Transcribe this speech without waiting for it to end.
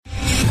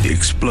The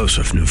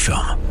explosive new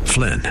film,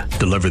 Flynn,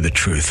 deliver the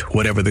truth,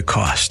 whatever the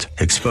cost.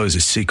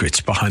 Exposes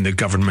secrets behind the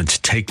government's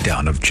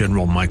takedown of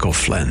General Michael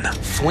Flynn.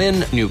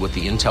 Flynn knew what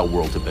the intel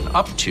world had been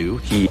up to.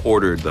 He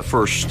ordered the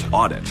first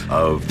audit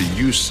of the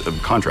use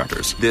of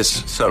contractors.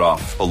 This set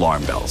off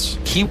alarm bells.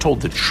 He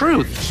told the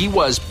truth. He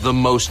was the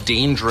most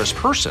dangerous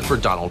person for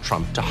Donald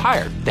Trump to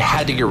hire. They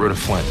had to get rid of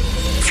Flynn.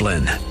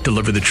 Flynn,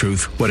 deliver the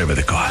truth, whatever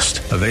the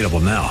cost. Available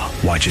now.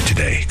 Watch it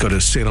today. Go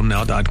to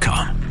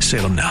salemnow.com.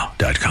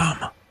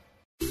 salemnow.com.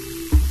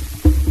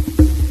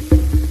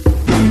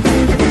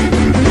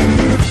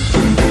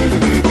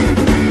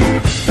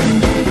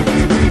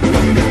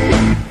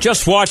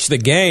 Just watch the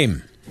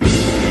game.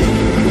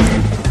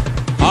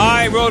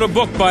 I wrote a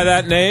book by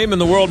that name,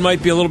 and the world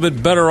might be a little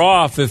bit better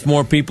off if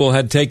more people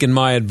had taken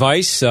my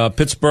advice.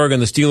 Pittsburgh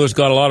and the Steelers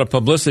got a lot of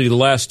publicity the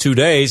last 2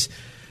 days.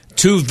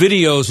 2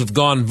 videos have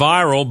gone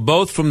viral,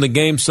 both from the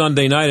game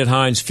Sunday night at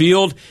Heinz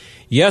Field.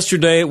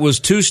 Yesterday, it was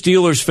 2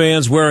 Steelers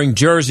fans wearing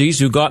jerseys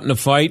who got in a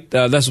fight.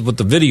 That's what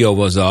the video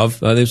was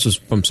of. This was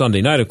from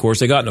Sunday night, of course.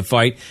 They got in a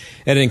fight,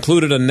 and it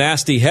included a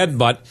nasty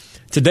headbutt.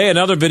 Today,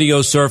 another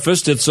video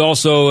surfaced. It's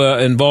also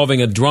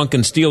involving a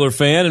drunken Steeler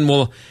fan, and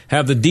we'll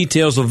have the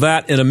details of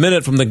that in a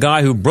minute from the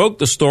guy who broke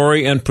the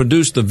story and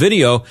produced the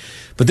video.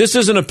 But this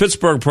isn't a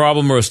Pittsburgh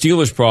problem or a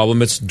Steelers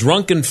problem. It's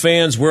drunken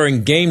fans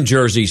wearing game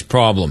jerseys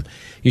problem.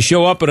 You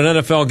show up at an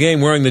NFL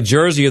game wearing the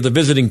jersey of the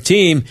visiting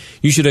team,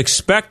 you should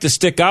expect to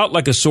stick out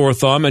like a sore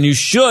thumb, and you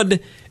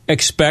should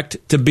expect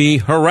to be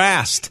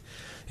harassed.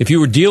 If you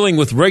were dealing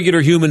with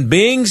regular human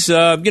beings,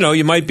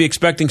 you might be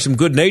expecting some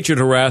good-natured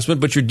harassment,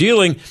 but you're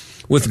dealing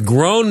with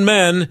grown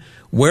men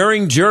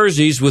wearing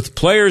jerseys with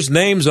players'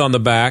 names on the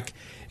back,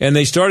 and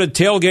they started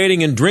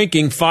tailgating and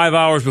drinking 5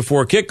 hours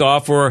before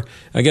kickoff, or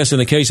I guess in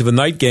the case of a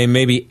night game,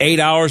 maybe 8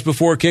 hours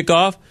before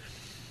kickoff.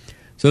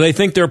 So they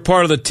think they're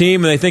part of the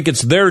team, and they think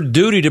it's their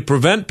duty to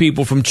prevent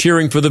people from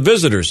cheering for the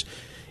visitors.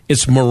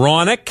 It's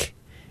moronic,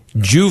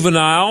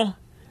 juvenile,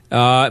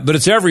 but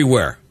it's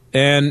everywhere.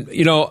 And,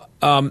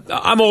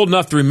 I'm old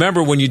enough to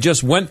remember when you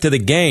just went to the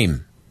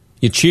game.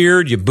 You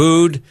cheered, you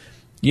booed,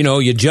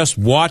 you just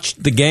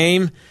watched the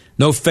game.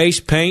 No face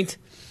paint,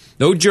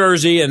 no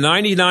jersey, and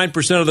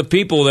 99% of the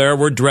people there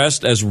were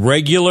dressed as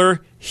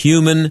regular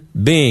human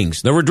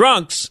beings. There were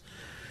drunks,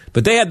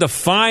 but they had to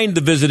find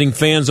the visiting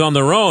fans on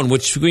their own,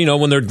 which,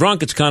 when they're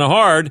drunk, it's kind of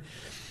hard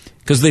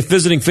because the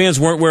visiting fans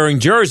weren't wearing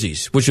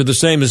jerseys, which are the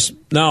same as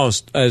now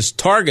as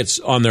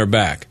targets on their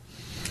back.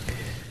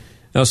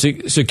 Now,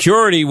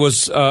 security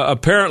was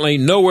apparently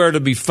nowhere to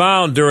be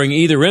found during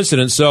either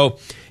incident, so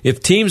if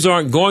teams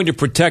aren't going to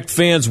protect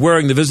fans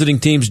wearing the visiting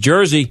team's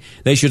jersey,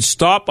 they should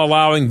stop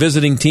allowing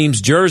visiting teams'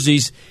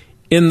 jerseys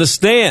in the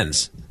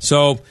stands.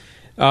 So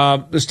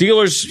the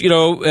Steelers,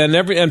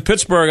 and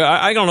Pittsburgh,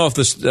 I don't know if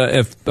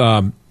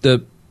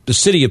the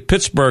city of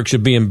Pittsburgh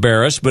should be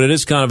embarrassed, but it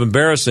is kind of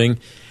embarrassing.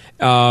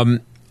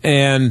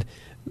 And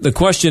the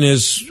question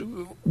is,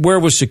 where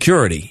was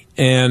security?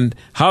 And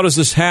how does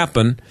this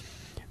happen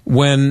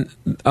when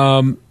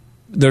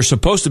there's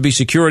supposed to be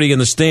security in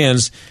the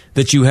stands,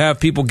 that you have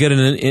people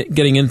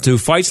getting into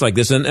fights like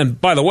this?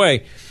 And by the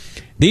way,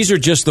 these are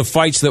just the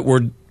fights that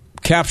were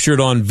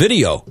captured on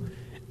video.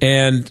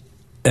 And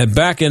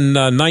back in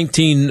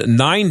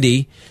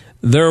 1990,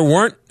 there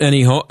weren't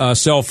any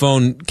cell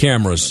phone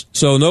cameras,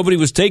 so nobody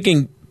was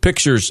taking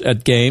pictures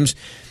at games.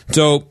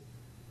 So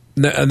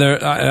I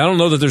don't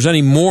know that there's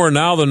any more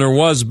now than there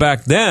were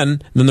back then,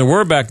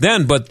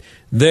 but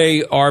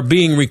they are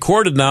being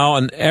recorded now,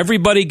 and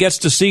everybody gets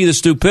to see the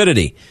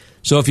stupidity.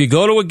 So if you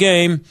go to a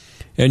game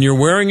and you're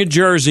wearing a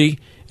jersey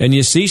and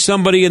you see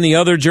somebody in the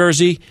other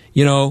jersey,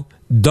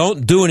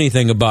 don't do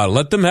anything about it.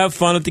 Let them have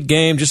fun at the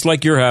game just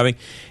like you're having.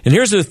 And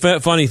here's the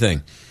funny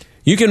thing.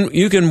 You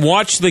can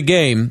watch the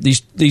game.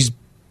 These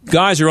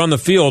guys are on the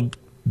field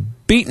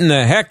beating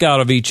the heck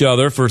out of each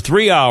other for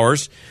 3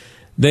 hours.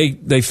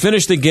 They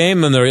finish the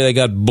game and they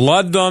got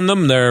blood on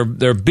them.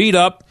 They're beat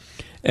up.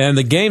 And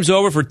the game's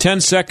over for 10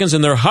 seconds,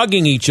 and they're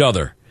hugging each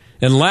other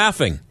and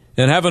laughing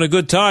and having a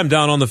good time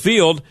down on the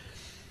field.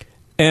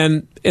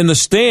 And in the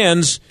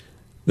stands,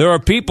 there are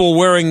people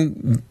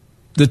wearing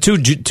the two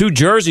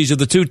jerseys of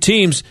the two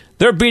teams.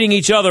 They're beating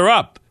each other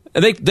up.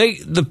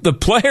 The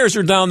players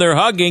are down there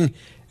hugging,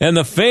 and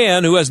the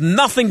fan, who has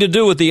nothing to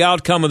do with the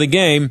outcome of the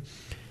game,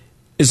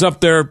 is up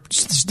there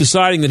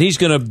deciding that he's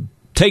going to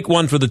take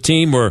one for the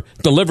team or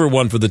deliver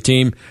one for the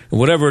team,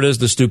 whatever it is,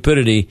 the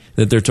stupidity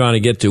that they're trying to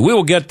get to. We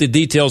will get the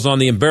details on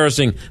the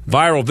embarrassing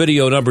viral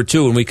video number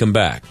 2 when we come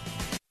back.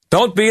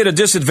 Don't be at a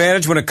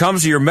disadvantage when it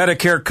comes to your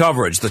Medicare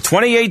coverage. The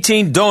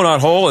 2018 donut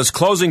hole is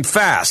closing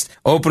fast.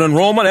 Open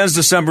enrollment ends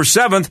December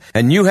 7th,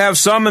 and you have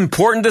some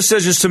important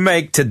decisions to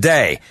make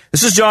today.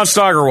 This is John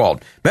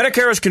Steigerwald.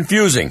 Medicare is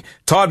confusing.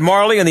 Todd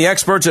Marley and the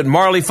experts at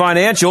Marley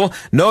Financial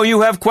know you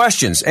have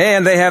questions,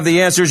 and they have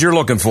the answers you're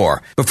looking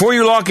for. Before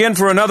you lock in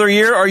for another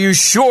year, are you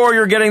sure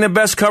you're getting the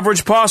best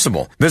coverage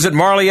possible? Visit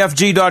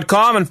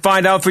MarleyFG.com and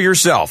find out for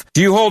yourself.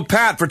 Do you hold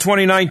pat for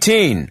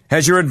 2019?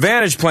 Has your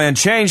Advantage plan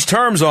changed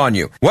terms on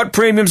you? What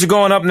premiums are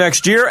going up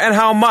next year and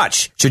how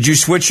much? Should you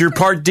switch your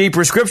Part D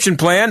prescription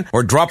plan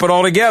or drop it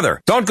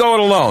altogether? Don't go it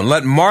alone.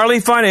 Let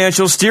Marley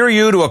Financial steer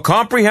you to a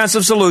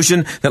comprehensive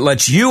solution that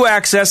lets you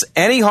access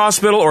any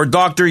hospital or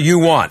doctor you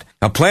want.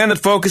 A plan that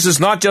focuses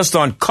not just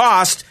on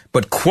cost,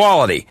 but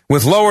quality,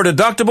 with lower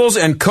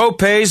deductibles and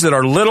co-pays that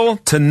are little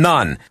to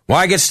none.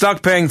 Why get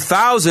stuck paying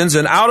thousands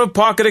in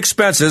out-of-pocket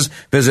expenses?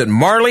 Visit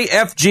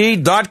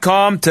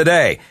MarleyFG.com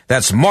today.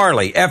 That's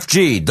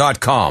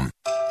MarleyFG.com.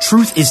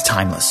 Truth is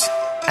timeless.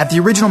 At the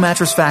Original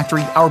Mattress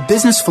Factory, our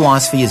business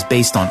philosophy is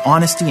based on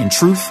honesty and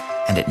truth,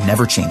 and it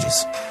never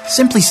changes.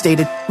 Simply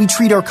stated, we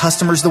treat our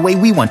customers the way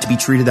we want to be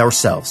treated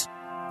ourselves.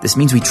 This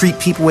means we treat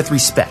people with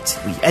respect,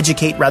 we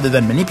educate rather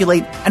than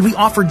manipulate, and we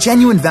offer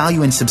genuine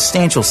value and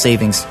substantial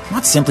savings,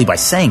 not simply by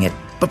saying it,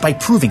 but by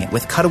proving it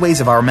with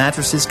cutaways of our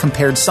mattresses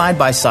compared side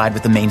by side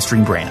with the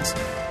mainstream brands.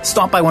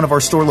 Stop by one of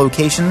our store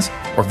locations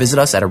or visit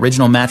us at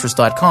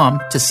originalmattress.com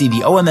to see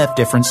the OMF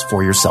difference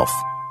for yourself.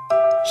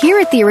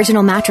 Here at the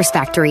Original Mattress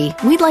Factory,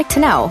 we'd like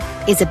to know,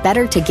 is it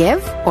better to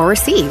give or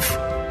receive?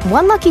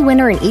 One lucky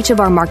winner in each of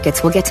our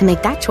markets will get to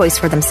make that choice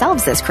for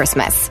themselves this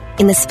Christmas.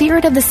 In the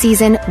spirit of the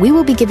season, we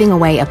will be giving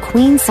away a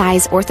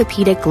queen-size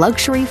orthopedic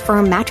luxury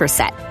firm mattress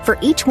set for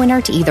each winner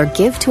to either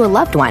give to a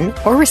loved one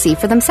or receive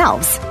for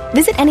themselves.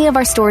 Visit any of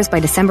our stores by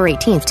December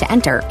 18th to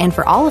enter and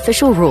for all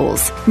official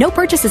rules. No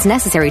purchase is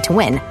necessary to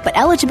win, but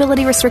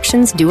eligibility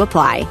restrictions do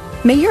apply.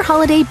 May your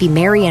holiday be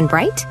merry and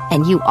bright,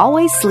 and you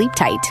always sleep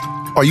tight.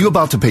 Are you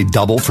about to pay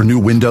double for new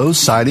windows,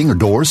 siding, or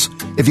doors?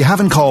 If you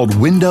haven't called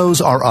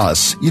Windows R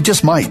Us, you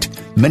just might.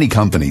 Many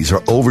companies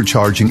are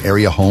overcharging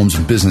area homes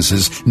and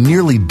businesses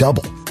nearly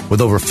double.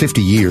 With over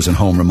 50 years in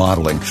home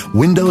remodeling,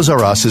 Windows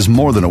R Us is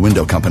more than a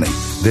window company.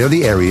 They're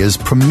the area's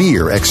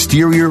premier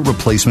exterior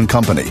replacement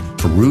company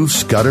for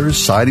roofs,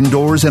 gutters, siding,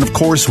 doors, and of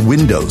course,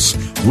 windows.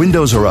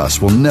 Windows R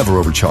Us will never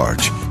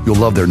overcharge. You'll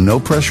love their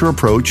no-pressure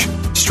approach,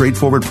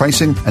 straightforward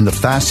pricing, and the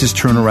fastest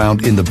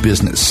turnaround in the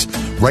business.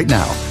 Right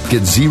now,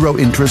 get zero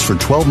interest for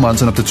 12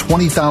 months and up to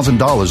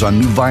 $20,000 on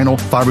new vinyl,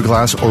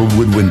 fiberglass, or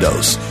wood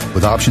windows.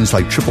 With options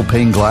like triple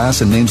pane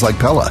glass and names like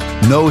Pella.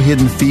 No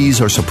hidden fees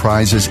or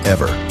surprises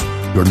ever.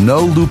 Your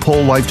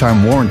no-loophole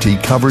lifetime warranty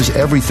covers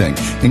everything,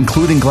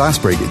 including glass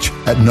breakage,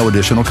 at no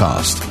additional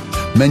cost.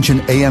 Mention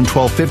AM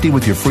 1250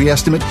 with your free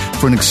estimate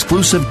for an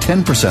exclusive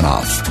 10%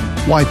 off.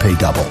 Why pay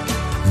double?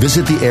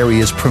 Visit the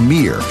area's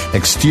premier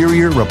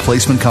exterior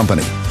replacement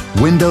company,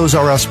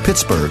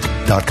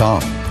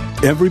 WindowsRUsPittsburgh.com.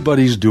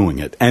 Everybody's doing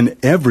it, and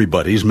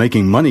everybody's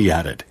making money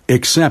at it,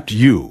 except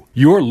you.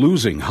 You're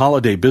losing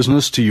holiday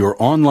business to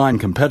your online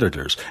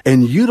competitors,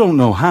 and you don't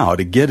know how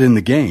to get in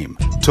the game.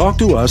 Talk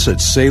to us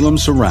at Salem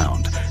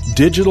Surround,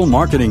 digital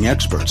marketing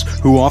experts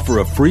who offer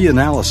a free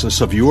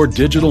analysis of your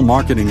digital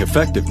marketing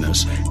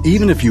effectiveness,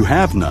 even if you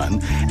have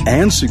none,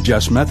 and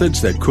suggest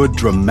methods that could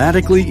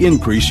dramatically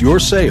increase your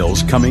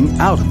sales coming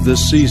out of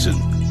this season.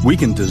 We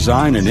can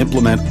design and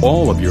implement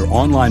all of your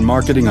online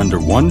marketing under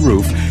one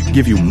roof,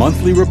 give you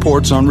monthly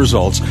reports on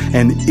results,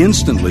 and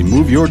instantly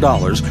move your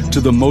dollars to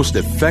the most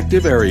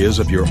effective areas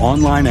of your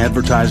online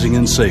advertising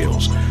and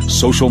sales.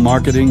 Social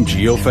marketing,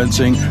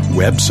 geofencing,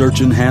 web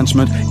search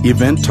enhancement,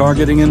 event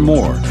targeting, and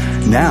more.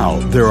 Now,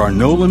 there are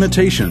no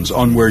limitations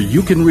on where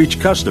you can reach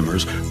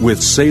customers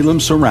with Salem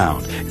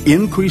Surround,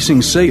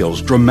 increasing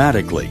sales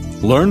dramatically.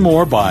 Learn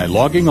more by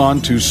logging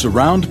on to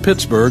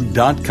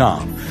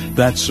surroundpittsburgh.com.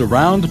 That's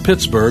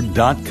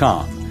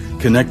surroundpittsburgh.com,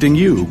 connecting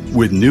you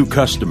with new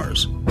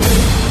customers.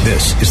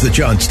 This is the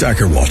John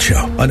Steigerwald Show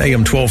on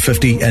AM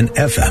 1250 and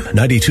FM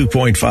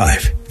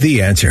 92.5.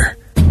 The Answer.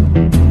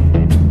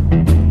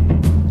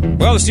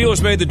 Well, the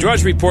Steelers made the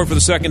Drudge Report for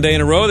the second day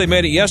in a row. They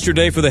made it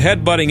yesterday for the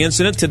headbutting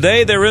incident.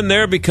 Today, they're in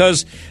there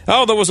because,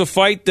 there was a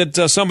fight that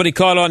somebody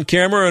caught on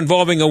camera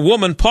involving a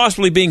woman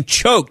possibly being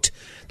choked.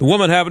 The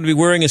woman happened to be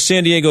wearing a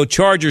San Diego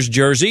Chargers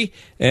jersey,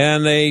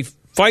 and a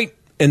fight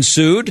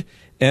ensued,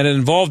 and it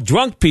involved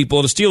drunk people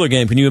at a Steeler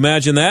game. Can you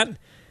imagine that?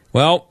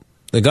 Well,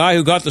 the guy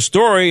who got the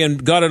story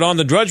and got it on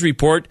the Drudge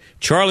Report,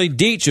 Charlie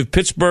Deitch of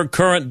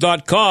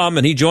PittsburghCurrent.com,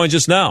 and he joins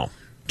us now.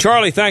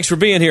 Charlie, thanks for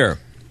being here.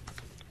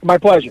 My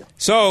pleasure.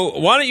 So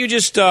why don't you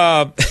just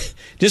tell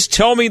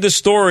me the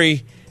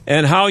story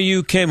and how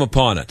you came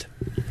upon it?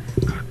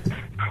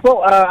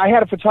 Well, I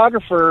had a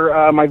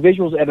photographer, my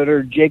visuals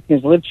editor, Jake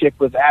Nizlivchik,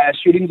 was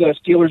shooting the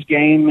Steelers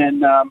game,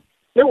 and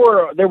there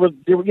were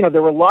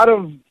a lot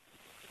of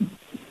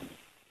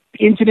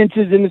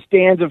incidences in the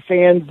stands of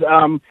fans,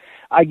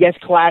 I guess,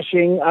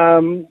 clashing.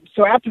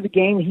 So after the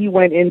game, he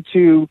went in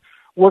to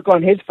work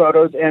on his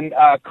photos, and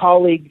a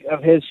colleague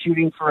of his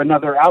shooting for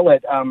another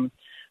outlet,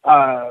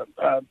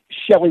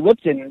 Shelley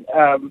Lipton,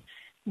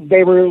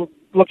 they were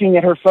looking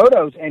at her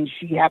photos, and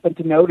she happened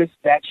to notice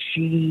that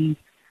she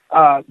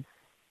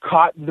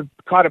caught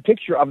a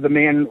picture of the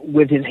man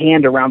with his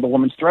hand around the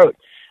woman's throat.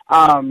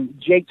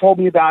 Jake told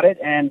me about it,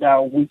 and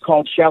we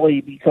called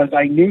Shelley because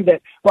I knew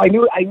that. Well,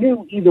 I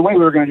knew either way we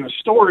were going to do a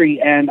story,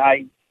 and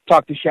I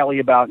talked to Shelley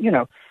about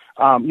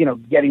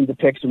getting the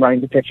pics and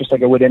writing the pics just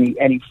like I would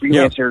any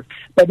freelancer. Yeah.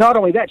 But not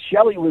only that,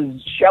 Shelley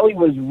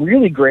was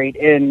really great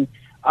in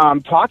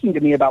talking to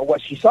me about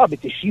what she saw,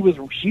 because she was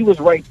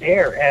right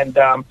there, and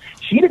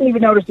she didn't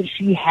even notice that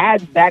she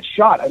had that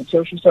shot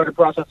until she started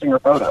processing her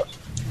photos.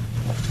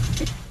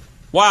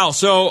 Wow.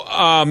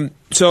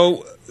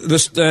 So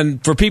this,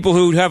 and for people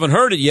who haven't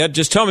heard it yet,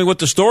 just tell me what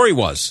the story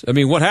was. I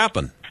mean, what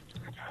happened?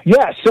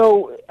 Yeah.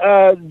 So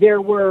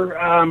there were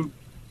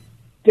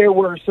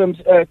some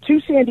a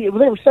few San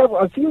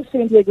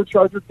Diego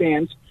Charger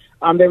fans.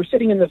 They were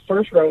sitting in the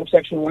first row of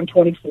section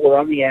 124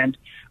 on the end.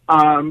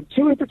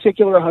 Two in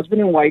particular, a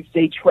husband and wife.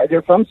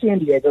 They're from San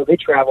Diego. They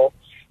travel,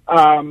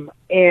 and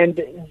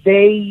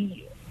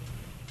they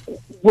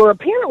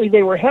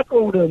were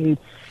heckled and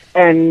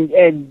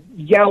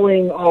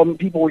yelling.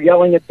 People were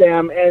yelling at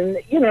them, and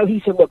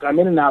he said, "Look, I'm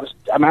in and out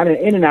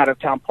of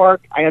town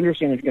park. I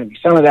understand there's going to be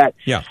some of that.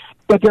 Yeah,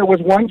 but there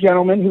was one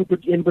gentleman who,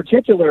 in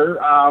particular,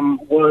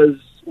 was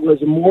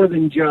more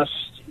than just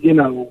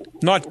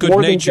not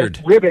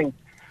good-natured ribbing.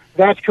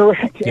 That's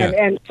correct, yeah.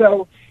 and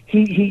so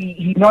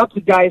he knocked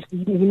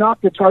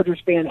the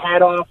Chargers fan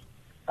hat off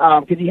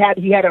because he has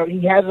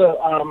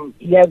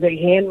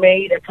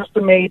a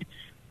custom-made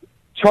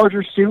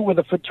Chargers suit with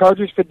a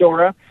Chargers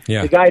fedora.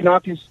 Yeah. The guy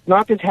knocked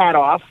his hat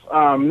off,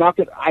 knocked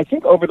it, I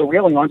think, over the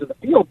railing onto the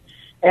field.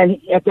 And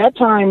at that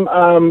time,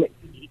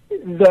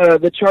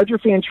 the Charger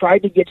fan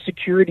tried to get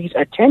security's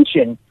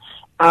attention,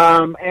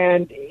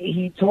 and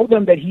he told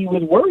them that he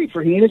was worried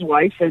for he and his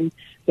wife, and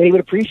that he would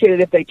appreciate it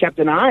if they kept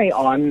an eye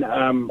on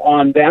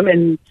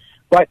them.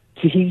 But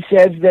he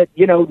says that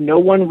no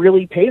one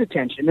really paid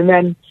attention. And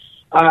then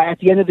at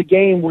the end of the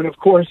game, when of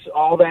course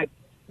all that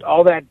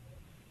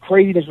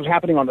craziness was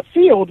happening on the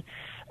field,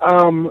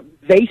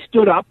 they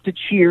stood up to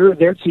cheer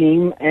their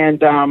team, and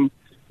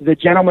the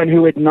gentleman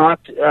who had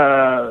knocked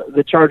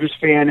the Chargers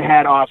fan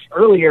hat off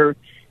earlier,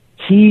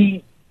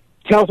 he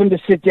tells them to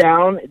sit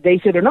down. They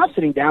said they're not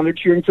sitting down; they're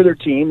cheering for their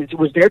team. It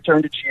was their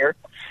turn to cheer,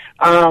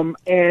 and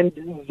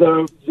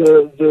the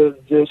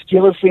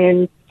Steelers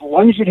fan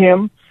lunged at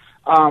him,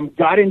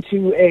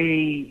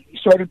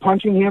 started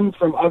punching him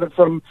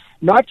from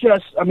not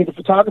just the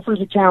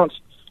photographer's accounts.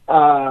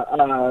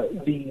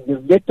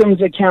 The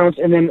victims' accounts,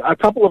 and then a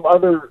couple of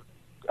other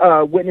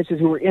witnesses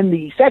who were in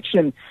the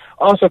section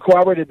also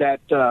corroborated that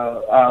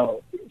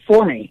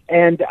for me.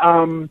 And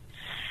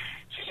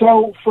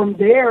so from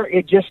there,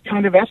 it just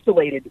kind of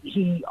escalated.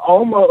 The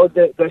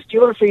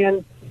Steeler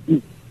fan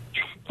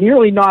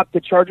nearly knocked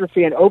the Charger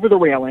fan over the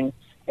railing,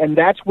 and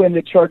that's when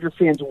the Charger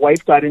fan's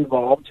wife got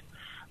involved.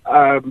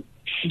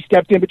 She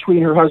stepped in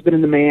between her husband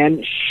and the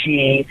man.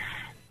 She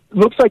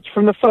looks like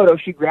from the photo,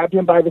 she grabbed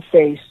him by the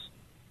face.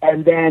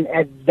 And then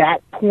at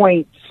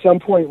some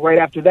point right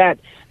after that,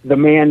 the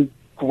man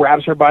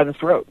grabs her by the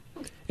throat.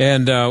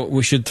 And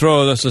we should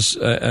throw this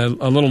a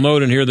little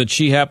note in here that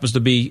she happens to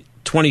be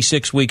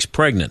 26 weeks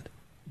pregnant.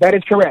 That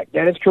is correct.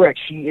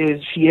 She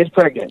is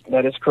pregnant.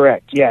 That is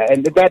correct. Yeah,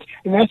 and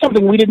that's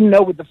something we didn't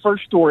know with the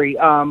first story.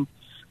 And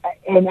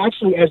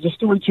actually, as the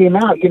story came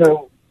out,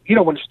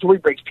 when a story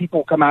breaks,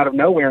 people come out of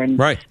nowhere. And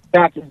right.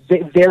 Back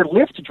their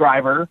Lyft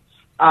driver.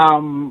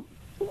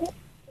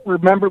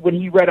 Remembered when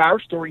he read our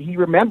story, he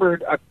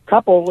remembered a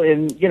couple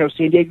in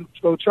San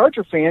Diego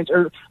Charger fans,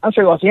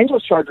 Los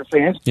Angeles Charger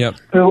fans. Yep.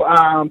 Who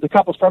the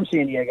couple's from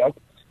San Diego.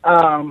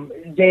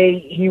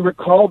 He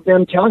recalled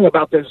them telling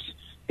about this.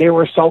 They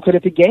were assaulted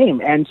at the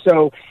game, and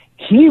so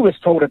he was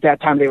told at that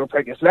time they were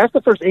pregnant. So that's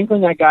the first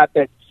inkling I got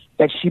that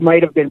she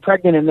might have been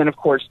pregnant. And then of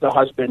course the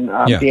husband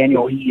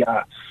Daniel, he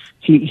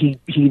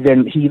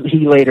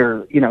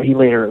later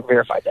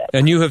verified that.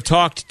 And you have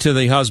talked to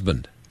the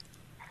husband.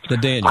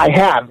 Daniel. I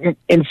have.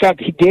 In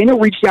fact, Daniel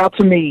reached out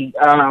to me.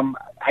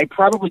 I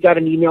probably got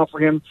an email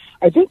for him.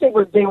 I think they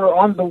were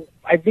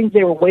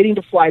waiting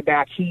to fly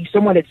back.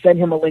 Someone had sent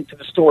him a link to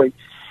the story,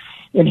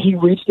 and he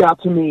reached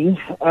out to me.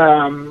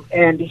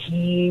 And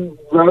he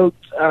wrote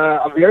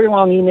a very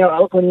long email,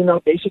 eloquent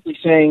email, basically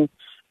saying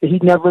that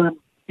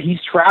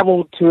he's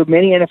traveled to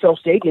many NFL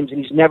stadiums, and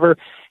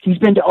he's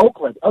been to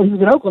Oakland. Oh, he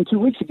was in Oakland 2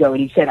 weeks ago,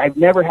 and he said, "I've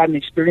never had an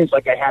experience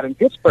like I had in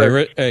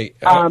Pittsburgh."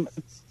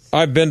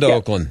 I've been to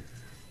Oakland.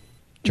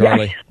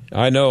 Charlie, yeah.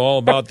 I know all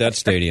about that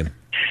stadium.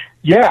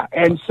 Yeah,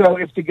 and so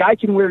if the guy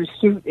can wear his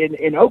suit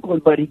in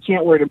Oakland, but he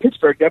can't wear it in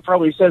Pittsburgh, that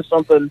probably says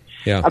something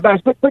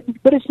about it. But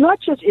it's not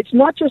just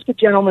the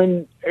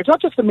gentleman. It's not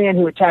just the man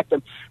who attacked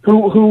him.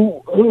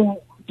 Who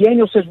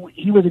Daniel says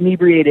he was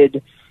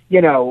inebriated,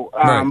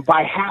 right.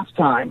 By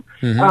halftime.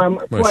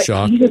 Mm-hmm. But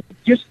shock.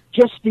 Just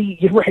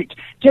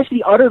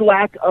the utter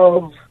lack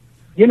of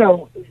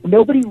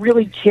nobody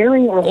really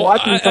caring or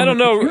watching. I don't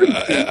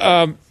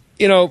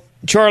know.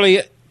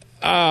 Charlie.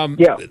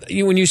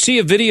 When you see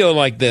a video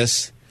like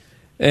this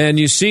and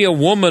you see a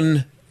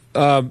woman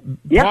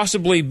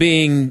possibly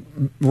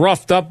being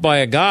roughed up by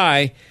a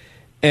guy,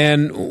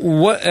 And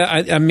what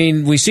I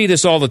mean, we see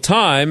this all the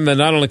time,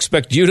 and I don't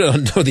expect you to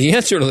know the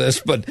answer to this,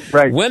 but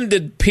when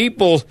did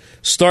people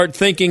start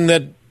thinking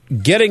that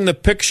getting the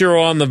picture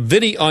on the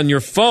video on your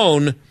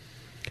phone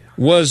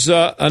was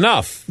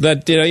enough?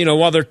 That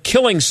while they're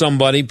killing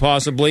somebody,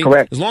 possibly,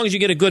 as long as you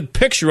get a good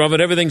picture of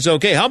it, everything's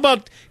okay. How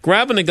about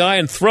grabbing a guy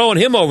and throwing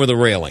him over the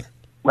railing?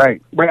 Right.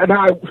 And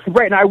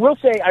I will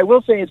say,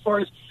 as far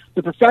as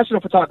the professional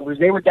photographers,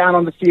 they were down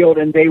on the field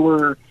and they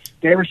were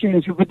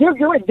shooting through. But you're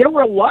right. There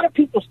were a lot of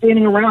people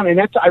standing around, and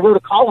I wrote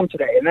a column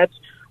today, and that's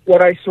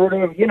what I sort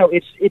of,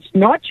 it's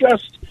not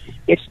just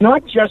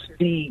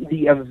the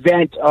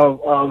event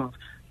of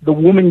the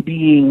woman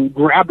being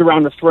grabbed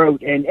around the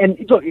throat, and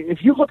look,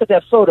 if you look at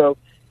that photo,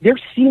 there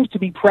seems to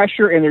be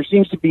pressure and there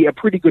seems to be a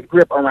pretty good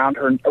grip around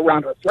her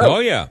throat. Oh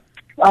yeah.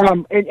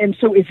 And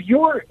so if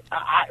you're,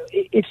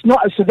 it's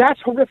not, so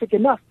that's horrific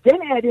enough. Then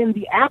add in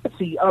the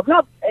apathy of,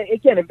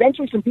 again,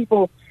 eventually some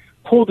people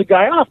pulled the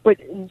guy off, but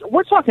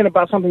we're talking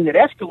about something that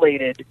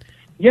escalated,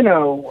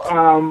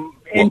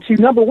 into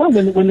number one,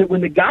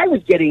 when the guy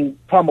was getting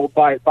pummeled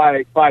by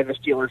the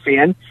Steeler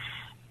fan,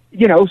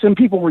 some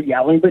people were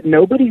yelling, but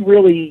nobody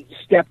really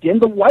stepped in.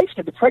 The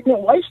pregnant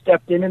wife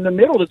stepped in the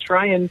middle to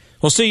try and.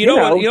 Well, see, you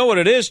know what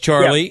it is,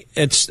 Charlie.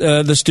 Yeah. It's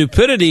the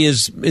stupidity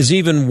is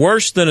even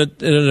worse than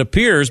it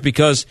appears,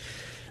 because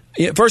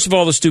first of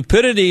all, the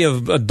stupidity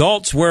of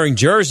adults wearing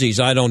jerseys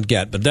I don't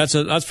get, but that's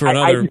for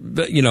another.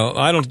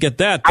 I don't get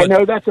that. But, I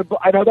know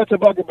that's a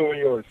bugaboo of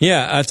yours.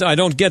 Yeah, I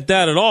don't get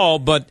that at all.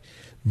 But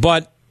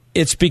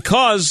it's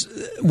because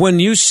when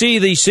you see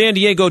the San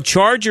Diego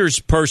Chargers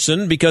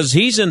person, because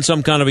he's in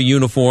some kind of a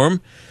uniform,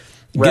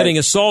 getting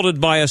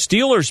assaulted by a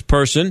Steelers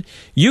person,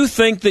 you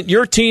think that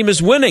your team is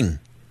winning,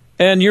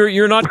 and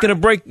you're not going to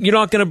break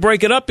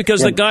it up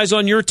because the guy's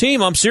on your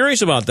team. I'm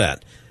serious about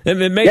that.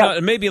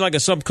 It may be like a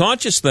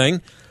subconscious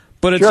thing,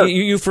 but it's,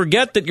 you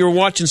forget that you're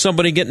watching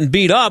somebody getting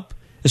beat up,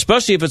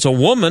 especially if it's a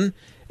woman.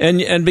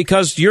 And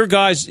because your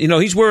guy's,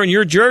 he's wearing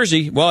your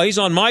jersey, well, he's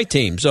on my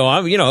team, so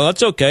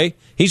that's okay.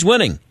 He's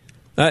winning.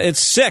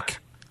 It's sick.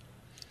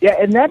 Yeah,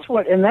 and that's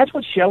what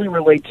Shelley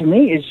relayed to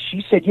me is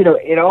she said,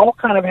 it all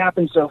kind of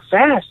happened so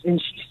fast,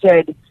 and she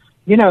said,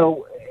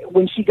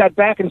 when she got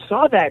back and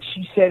saw that,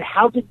 she said,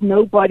 how did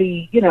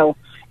nobody,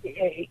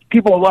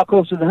 people a lot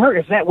closer than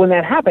her. When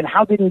that happened,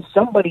 how didn't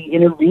somebody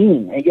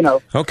intervene?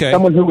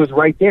 Someone who was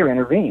right there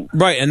intervene.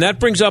 Right, and that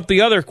brings up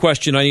the other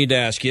question I need to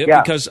ask you,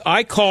 because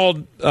I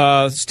called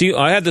Steve.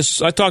 I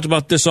talked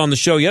about this on the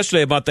show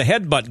yesterday about the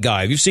headbutt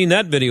guy. You've seen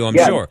that video, I'm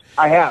sure.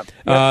 I have.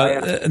 I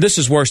have. This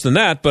is worse than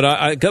that,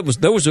 but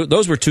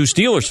those were two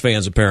Steelers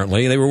fans.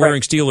 Apparently, they were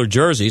wearing Steeler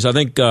jerseys. I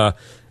think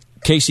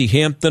Casey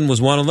Hampton was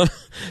one of them.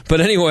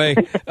 But anyway,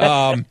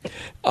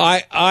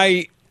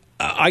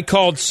 I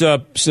called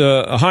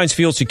Heinz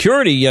Field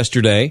Security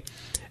yesterday,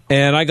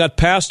 and I got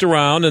passed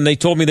around, and they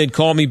told me they'd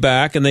call me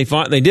back, and they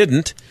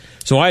didn't.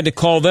 So I had to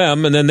call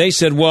them, and then they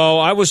said, well,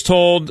 I was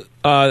told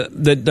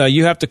that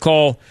you have to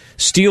call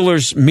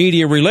Steelers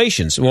Media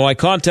Relations. Well, I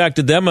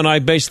contacted them, and I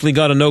basically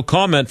got a no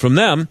comment from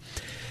them.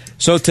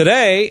 So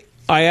today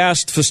I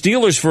asked for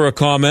Steelers for a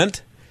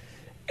comment,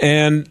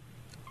 and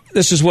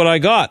this is what I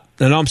got.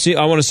 And I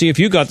want to see if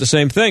you got the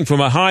same thing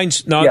from a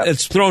Heinz. Now,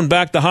 it's thrown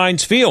back to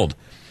Heinz Field.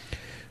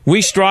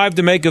 We strive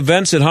to make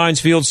events at Heinz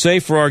Field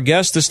safe for our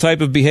guests. This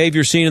type of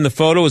behavior seen in the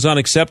photo is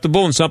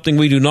unacceptable and something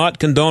we do not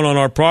condone on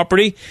our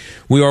property.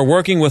 We are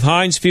working with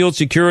Heinz Field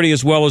Security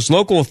as well as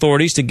local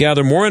authorities to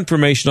gather more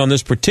information on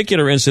this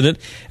particular incident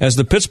as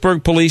the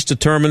Pittsburgh Police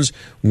determines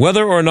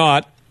whether or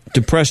not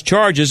to press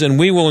charges, and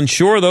we will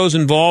ensure those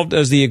involved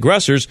as the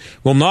aggressors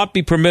will not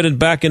be permitted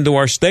back into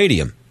our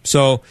stadium.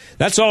 So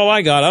that's all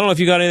I got. I don't know if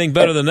you got anything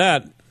better than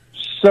that.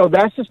 So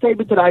that's the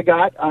statement that I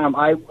got.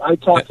 I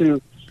talked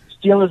to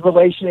Steelers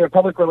relations or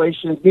public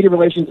relations, media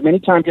relations many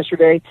times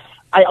yesterday.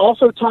 I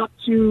also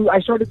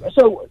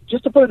so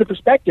just to put it in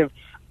perspective,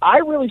 I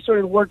really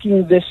started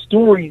working this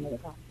story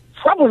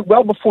probably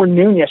well before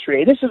noon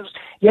yesterday.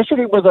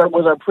 Yesterday was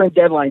our print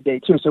deadline day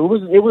too, so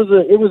it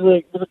was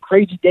a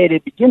crazy day to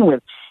begin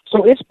with.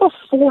 So it's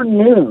before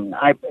noon.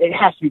 It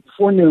has to be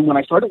before noon when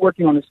I started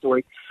working on this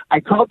story. I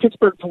called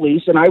Pittsburgh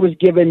Police, and I was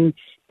given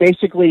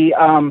basically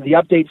the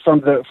update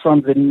from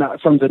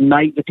the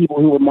night, the people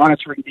who were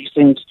monitoring these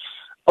things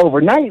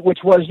overnight, which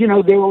was, there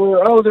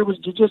was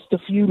just a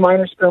few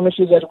minor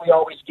skirmishes as we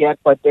always get,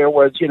 but there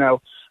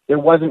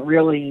wasn't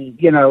really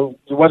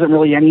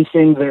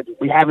anything that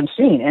we haven't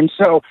seen. And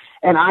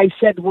I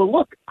said, well,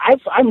 look,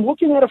 I'm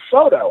looking at a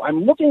photo.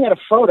 I'm looking at a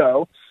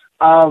photo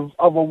of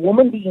a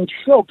woman being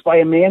choked by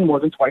a man more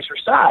than twice her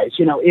size.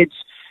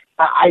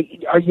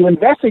 Are you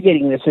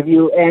investigating this? Have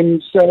you?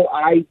 And so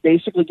I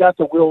basically got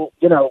the will,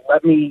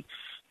 let me,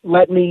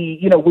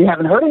 we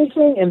haven't heard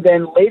anything. And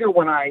then later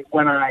when I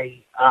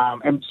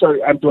I'm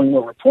doing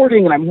more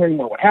reporting and I'm hearing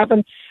more what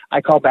happened,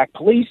 I call back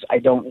police. I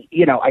don't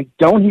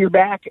hear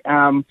back.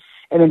 And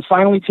then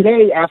finally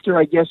today, after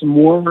I guess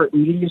more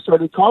media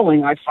started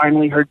calling, I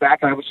finally heard back,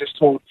 and I was just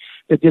told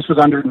that this was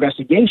under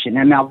investigation.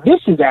 And now this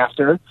is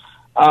after,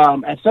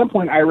 at some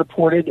point I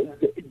reported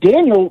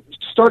Daniel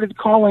started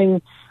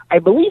calling I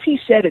believe he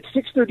said at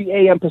 6:30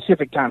 a.m.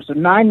 Pacific time, so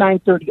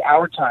 9:30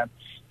 our time,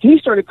 he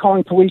started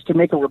calling police to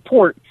make a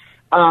report.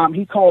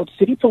 He called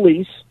city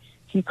police.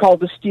 He called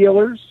the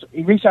Steelers.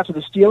 He reached out to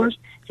the Steelers.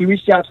 He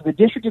reached out to the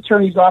district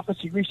attorney's office.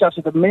 He reached out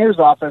to the mayor's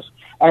office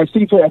and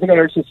city police. I think I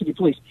heard it city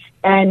police,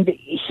 and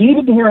he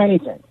didn't hear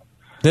anything.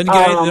 Didn't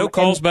get no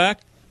calls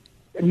back.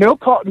 No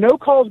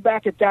calls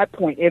back at that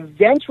point.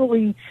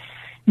 Eventually,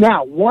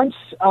 now once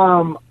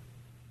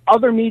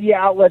other media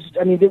outlets,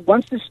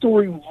 once the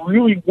story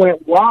really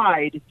went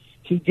wide,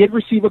 he did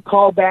receive a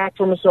call back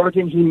from a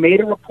sergeant. He made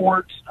a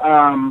report.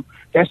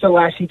 That's the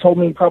last he told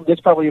me.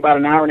 That's probably about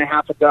an hour and a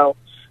half ago.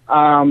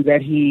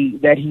 That he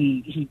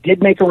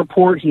did make a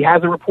report. He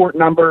has a report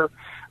number,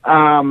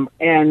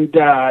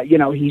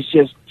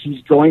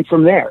 he's going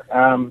from there.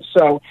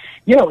 So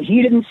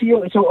he didn't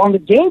feel so on the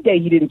game day.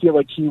 He didn't feel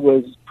like he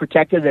was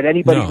protected. That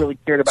anybody really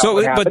cared about.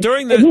 What happened. But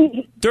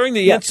during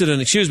the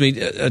incident, excuse me,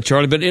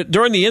 Charlie. But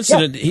during the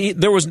incident,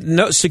 there was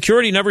no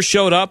security. Never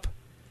showed up.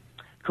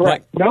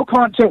 Correct.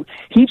 So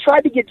he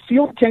tried to get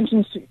field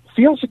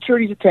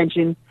security's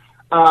attention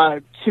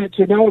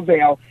to no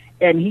avail,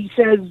 and he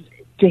says.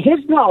 To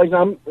his knowledge,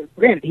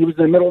 granted, he was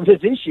in the middle of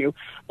this issue,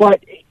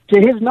 but to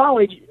his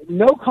knowledge,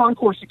 no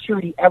concourse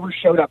security ever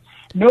showed up.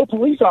 No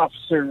police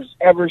officers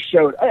ever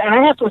showed up. And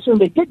I have to assume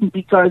they didn't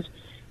because...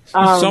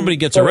 somebody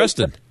gets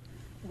arrested.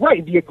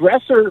 Right. The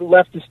aggressor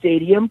left the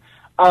stadium.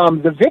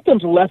 The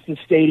victims left the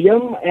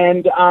stadium.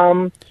 And,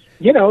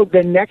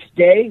 the next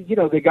day,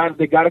 they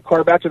got a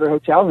car back to their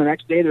hotel, and the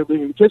next day they're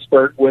leaving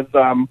Pittsburgh with...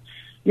 some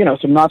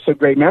not so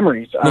great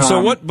memories. So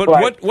what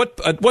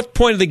at what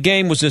point of the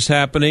game was this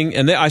happening?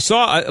 And I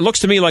saw it looks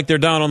to me like they're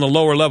down on the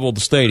lower level of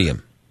the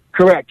stadium.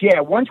 Correct. Yeah,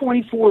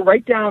 124,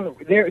 right down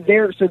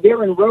there. So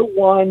they're in row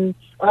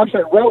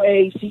row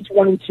A, seats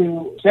 1 and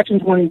 2, section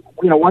 20,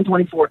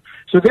 124.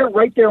 So they're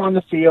right there on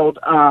the field.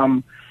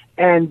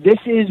 And this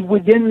is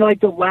within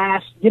the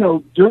last,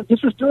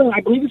 this was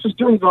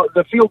during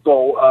the field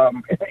goal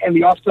and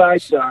the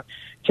offside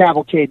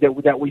cavalcade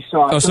that we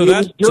saw. So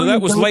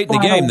that was late in the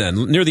game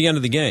then, near the end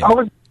of the game.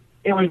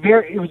 It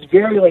was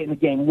very late in the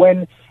game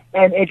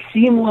and it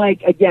seemed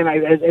like, again,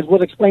 as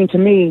was explained to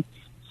me,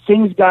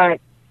 things got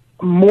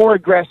more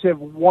aggressive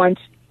once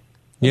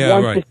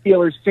the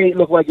Steelers' fate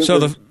looked like it was. So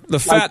the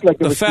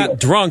fat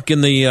drunk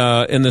in the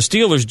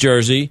Steelers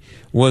jersey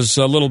was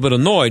a little bit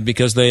annoyed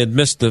because they had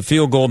missed the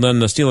field goal, and then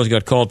the Steelers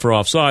got called for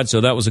offside.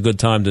 So that was a good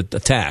time to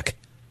attack.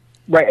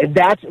 Right, and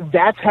that's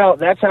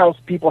how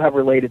people have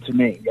related to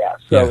me. Yeah,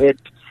 so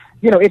it's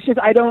just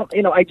I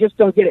just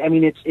don't get it. I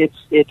mean, it's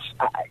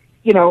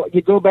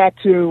you go back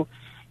to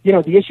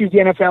the issues the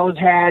NFL has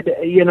had,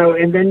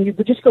 and then you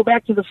just go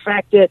back to the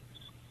fact that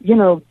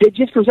it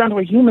just goes down to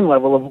a human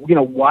level of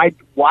why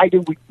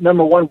do we,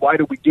 number one, why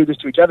do we do this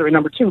to each other, and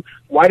number two,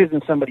 why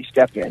doesn't somebody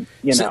step in?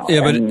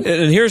 And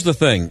here's the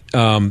thing: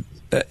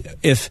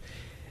 if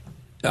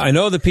I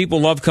know that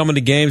people love coming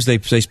to games. They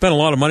spend a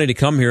lot of money to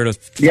come here to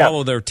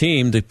follow their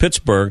team to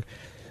Pittsburgh,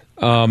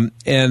 and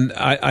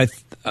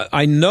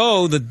I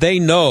know that they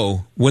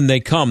know when they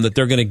come that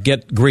they're going to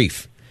get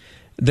grief.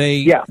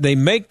 They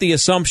make the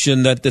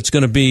assumption that it's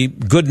going to be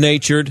good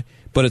natured,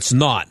 but it's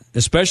not.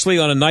 Especially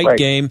on a night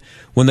game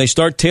when they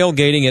start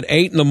tailgating at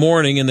 8 in the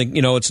morning, and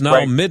it's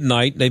now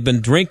midnight. They've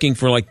been drinking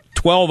for like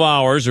 12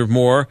 hours or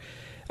more,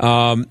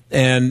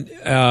 and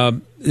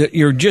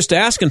you're just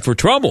asking for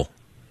trouble.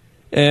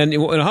 And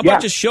how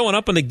about just showing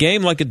up in the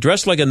game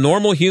dressed like a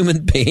normal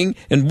human being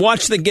and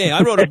watch the game?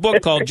 I wrote a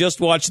book called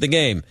Just Watch the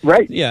Game.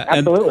 Right. Yeah.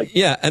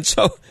 Absolutely. And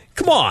so,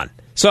 come on.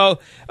 So,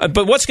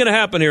 but what's going to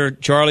happen here,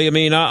 Charlie? I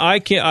mean, I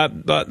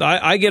can't.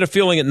 I get a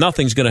feeling that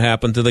nothing's going to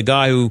happen to the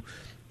guy who,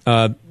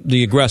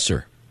 the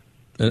aggressor.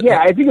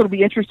 I think it'll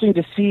be interesting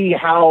to see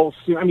how.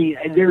 I mean,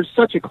 there's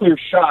such a clear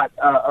shot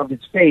of his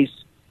face.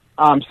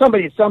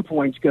 Somebody at some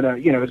point is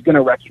going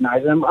to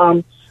recognize him.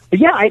 But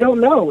I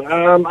don't know.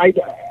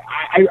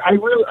 I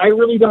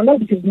really don't know,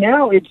 because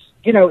now it's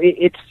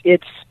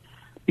it's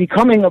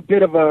becoming a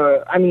bit of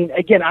a. I mean,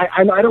 again,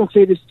 I don't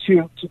say this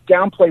to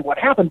downplay what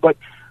happened, but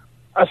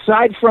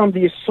aside from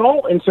the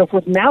assault and so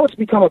forth, now it's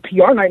become a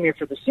PR nightmare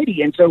for the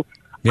city, and so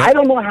I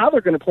don't know how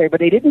they're going to play. But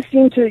they didn't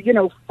seem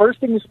to, first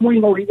thing this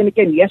morning, or even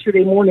again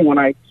yesterday morning when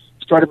I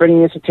started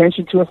bringing this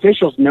attention to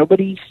officials,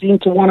 nobody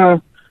seemed to want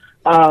to.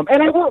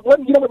 And I will, let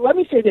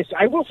me say this.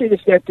 I will say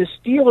this, that the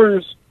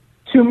Steelers,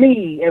 to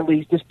me at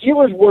least, the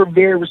Steelers were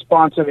very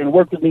responsive and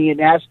worked with me, and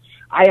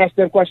I asked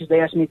them questions, they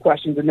asked me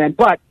questions,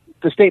 but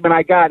the statement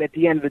I got at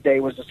the end of the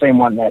day was the same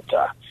one that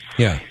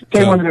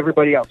one that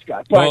everybody else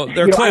got. But, well,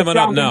 they're clamming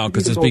up now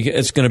because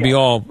it's going to be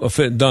all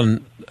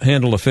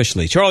handled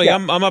officially. Charlie,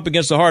 I'm up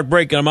against a hard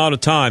break and I'm out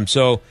of time,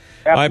 so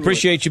I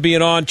appreciate you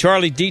being on.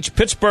 Charlie Deitch,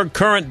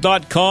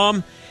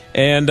 PittsburghCurrent.com,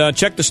 and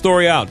check the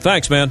story out.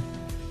 Thanks, man.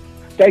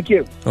 Thank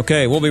you.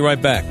 Okay, we'll be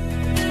right back.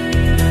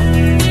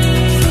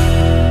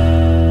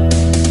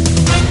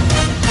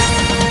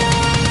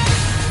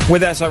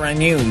 With SRN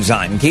News,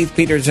 I'm Keith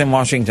Peters in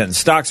Washington.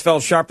 Stocks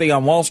fell sharply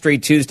on Wall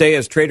Street Tuesday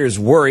as traders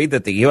worried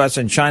that the U.S.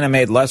 and China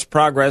made less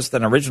progress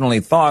than originally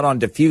thought on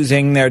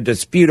diffusing their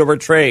dispute over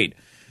trade.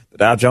 The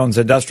Dow Jones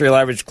Industrial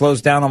Average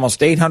closed down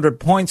almost 800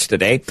 points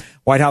today.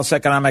 White House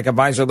Economic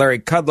Advisor Larry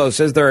Kudlow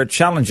says there are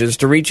challenges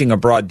to reaching a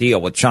broad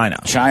deal with China.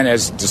 China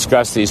has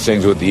discussed these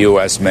things with the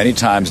U.S. many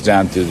times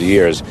down through the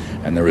years,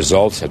 and the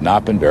results have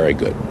not been very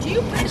good.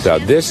 So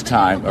this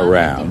time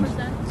around,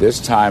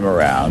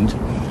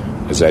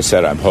 as I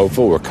said, I'm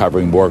hopeful. We're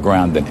covering more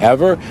ground than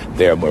ever.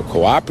 They're more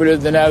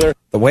cooperative than ever.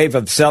 The wave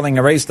of selling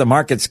erased the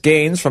market's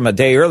gains from a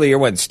day earlier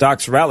when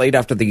stocks rallied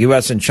after the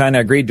U.S. and China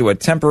agreed to a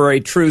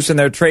temporary truce in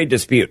their trade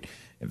dispute.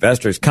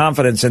 Investors'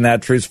 confidence in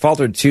that truce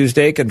faltered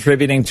Tuesday,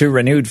 contributing to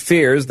renewed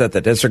fears that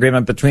the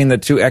disagreement between the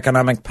two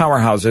economic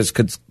powerhouses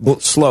could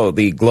slow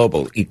the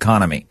global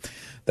economy.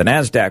 The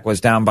Nasdaq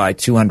was down by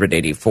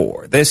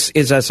 284. This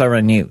is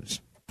SRN News.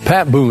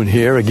 Pat Boone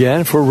here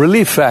again for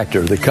Relief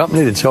Factor, the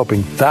company that's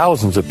helping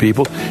thousands of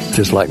people,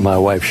 just like my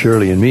wife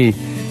Shirley and me,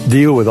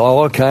 deal with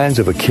all kinds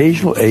of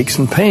occasional aches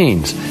and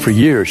pains. For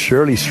years,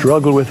 Shirley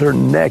struggled with her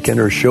neck, and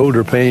her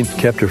shoulder pain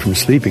kept her from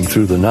sleeping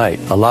through the night.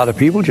 A lot of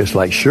people, just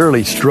like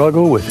Shirley,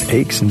 struggle with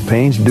aches and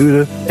pains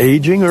due to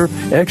aging or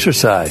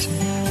exercise.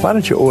 Why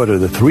don't you order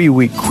the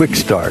 3-week Quick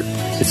Start?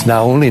 It's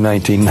now only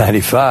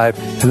 $19.95,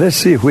 and let's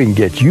see if we can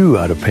get you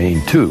out of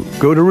pain, too.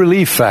 Go to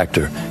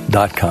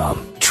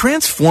ReliefFactor.com.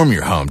 Transform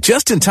your home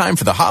just in time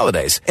for the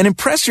holidays and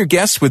impress your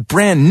guests with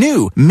brand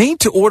new,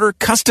 made-to-order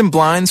custom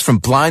blinds from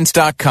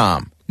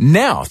Blinds.com.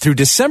 Now, through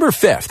December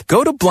 5th,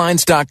 go to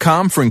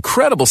Blinds.com for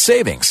incredible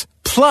savings.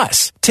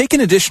 Plus, take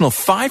an additional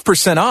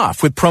 5%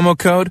 off with promo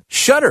code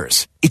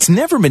SHUTTERS. It's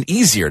never been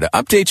easier to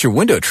update your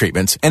window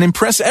treatments and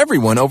impress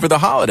everyone over the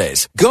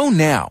holidays. Go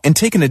now and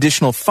take an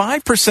additional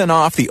 5%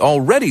 off the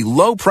already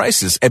low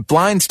prices at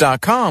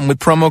Blinds.com with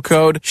promo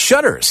code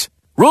SHUTTERS.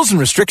 Rules and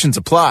restrictions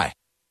apply.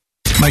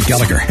 Mike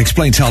Gallagher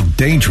explains how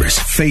dangerous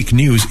fake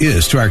news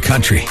is to our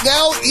country.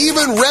 Now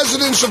even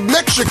residents of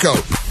Mexico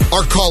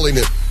are calling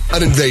it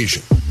an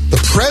invasion.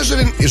 The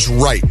president is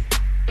right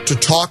to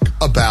talk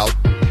about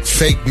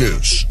fake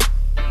news.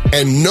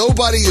 And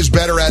nobody is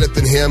better at it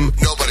than him.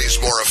 Nobody is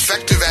more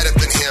effective at it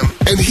than him.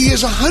 And he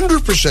is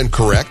 100%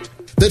 correct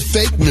that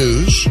fake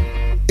news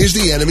is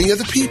the enemy of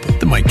the people.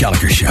 The Mike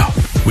Gallagher Show.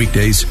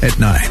 Weekdays at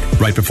 9,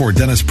 right before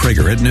Dennis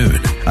Prager at noon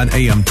on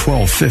AM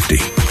 1250.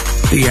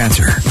 The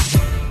Answer.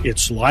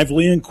 It's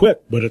lively and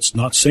quick, but it's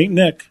not St.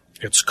 Nick.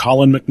 It's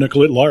Colin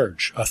McNichol at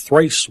Large, a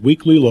thrice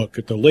weekly look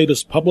at the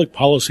latest public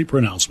policy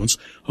pronouncements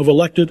of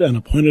elected and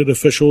appointed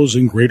officials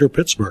in Greater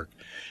Pittsburgh.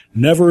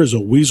 Never is a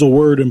weasel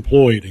word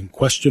employed in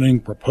questioning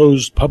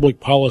proposed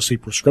public policy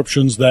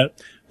prescriptions that,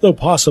 though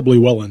possibly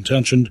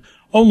well-intentioned,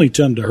 only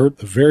tend to hurt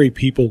the very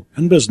people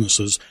and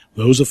businesses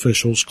those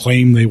officials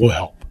claim they will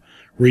help.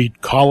 Read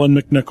Colin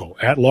McNichol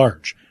at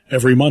Large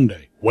every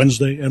Monday,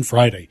 Wednesday, and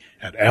Friday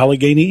at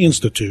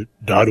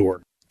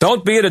AlleghenyInstitute.org.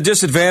 Don't be at a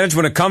disadvantage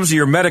when it comes to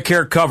your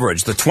Medicare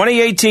coverage. The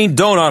 2018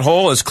 donut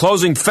hole is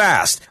closing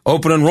fast.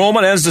 Open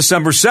enrollment ends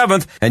December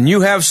 7th, and you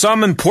have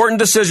some important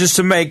decisions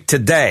to make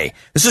today.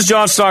 This is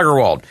John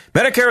Steigerwald.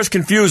 Medicare is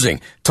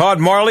confusing. Todd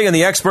Marley and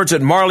the experts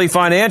at Marley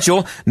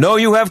Financial know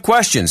you have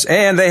questions,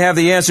 and they have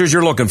the answers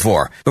you're looking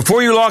for.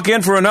 Before you lock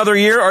in for another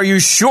year, are you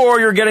sure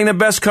you're getting the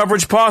best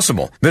coverage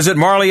possible? Visit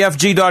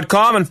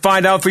MarleyFG.com and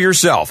find out for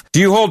yourself. Do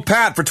you hold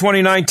pat for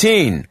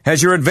 2019?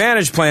 Has your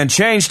Advantage plan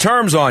changed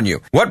terms on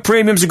you? What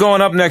premiums are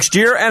going up next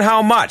year and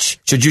how much?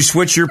 Should you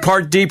switch your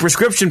Part D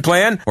prescription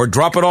plan or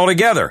drop it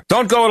altogether?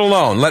 Don't go it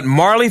alone. Let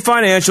Marley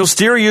Financial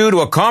steer you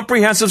to a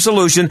comprehensive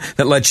solution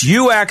that lets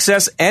you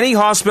access any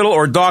hospital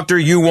or doctor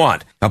you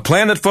want. A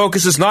plan that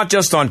focuses not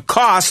just on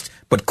cost,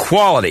 but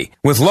quality,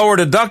 with lower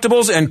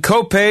deductibles and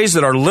co-pays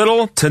that are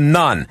little to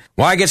none.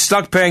 Why get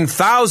stuck paying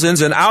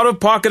thousands in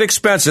out-of-pocket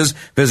expenses?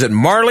 Visit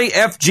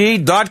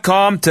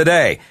MarleyFG.com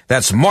today.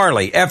 That's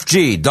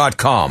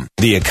MarleyFG.com.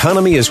 The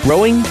economy is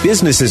growing,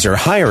 businesses are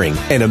hiring,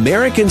 and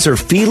Americans are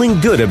feeling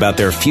good about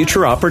their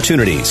future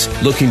opportunities.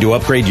 Looking to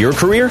upgrade your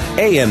career?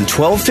 AM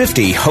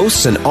 1250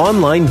 hosts an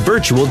online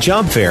virtual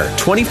job fair,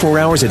 24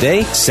 hours a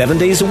day, 7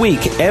 days a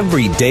week,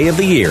 every day of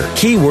the year.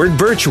 Keyword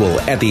virtual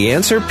at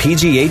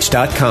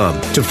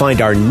theanswerpgh.com to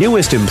find our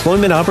newest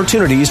employment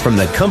opportunities from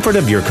the comfort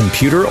of your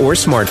computer or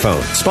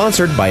smartphone.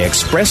 Sponsored by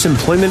Express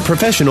Employment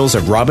Professionals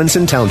of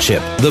Robinson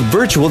Township. The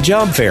virtual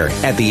job fair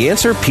at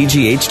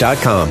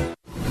theanswerpgh.com.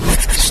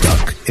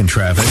 Stuck in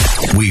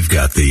traffic? We've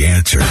got the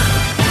answer.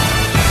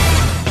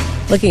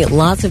 Looking at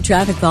lots of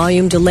traffic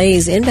volume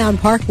delays inbound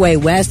Parkway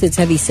West. It's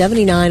heavy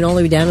 79 all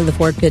the way down to the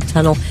Fort Pitt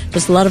Tunnel.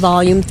 Just a lot of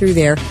volume through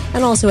there.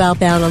 And also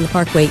outbound on the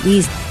Parkway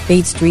East,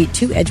 Bate Street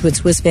to Edgewood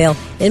Swissvale.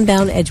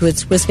 Inbound Edgewood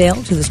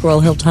Swissvale to the Squirrel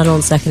Hill Tunnel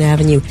and 2nd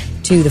Avenue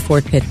to the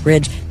Fort Pitt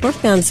Bridge.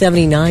 Northbound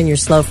 79, you're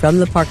slow from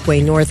the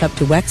Parkway North up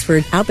to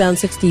Wexford. Outbound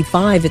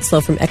 65, it's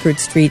slow from Eckerd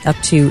Street up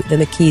to the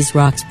McKees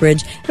Rocks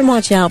Bridge. And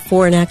watch out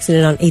for an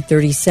accident on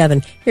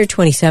 837 near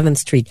 27th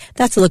Street.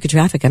 That's a look at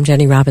traffic. I'm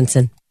Jenny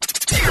Robinson.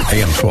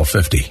 AM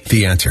 1250,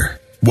 The Answer.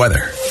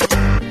 Weather.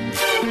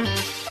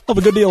 We'll have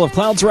a good deal of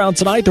clouds around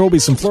tonight. There will be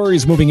some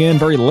flurries moving in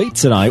very late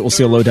tonight. We'll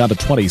see a low down to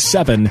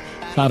 27.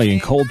 Cloudy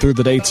and cold through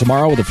the day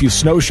tomorrow with a few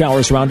snow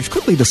showers around, which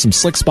could lead to some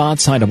slick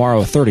spots. High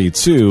tomorrow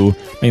 32.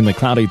 Mainly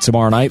cloudy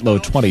tomorrow night, low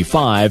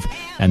 25.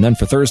 And then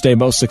for Thursday,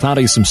 mostly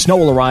cloudy. Some snow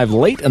will arrive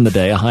late in the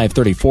day, a high of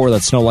 34.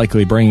 That snow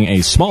likely bringing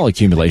a small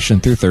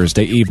accumulation through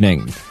Thursday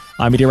evening.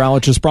 I'm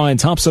meteorologist Brian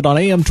Thompson on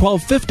AM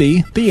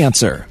 1250, The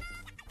Answer.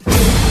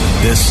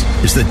 This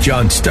is the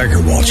John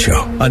Steigerwald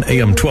Show on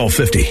AM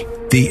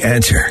 1250, The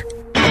Answer.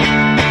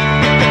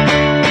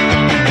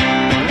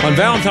 On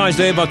Valentine's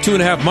Day, about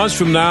 2.5 months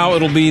from now,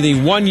 it'll be the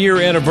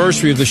 1-year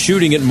anniversary of the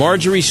shooting at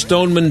Marjorie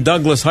Stoneman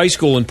Douglas High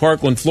School in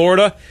Parkland,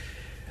 Florida.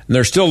 And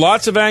there's still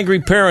lots of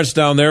angry parents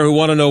down there who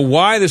want to know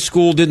why the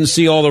school didn't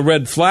see all the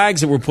red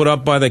flags that were put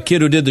up by the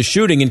kid who did the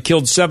shooting and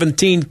killed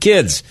 17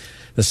 kids.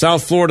 The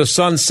South Florida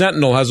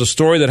Sun-Sentinel has a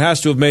story that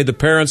has to have made the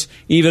parents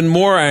even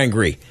more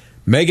angry.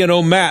 Megan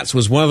O'Matz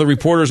was one of the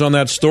reporters on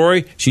that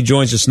story. She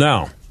joins us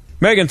now.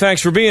 Megan,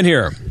 thanks for being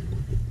here.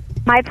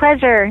 My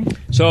pleasure.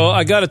 So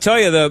I got to tell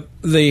you,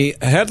 the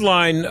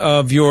headline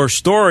of your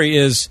story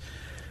is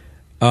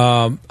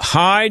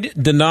Hide,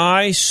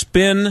 Deny,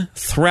 Spin,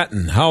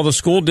 Threaten, how the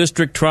school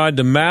district tried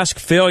to mask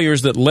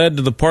failures that led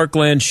to the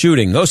Parkland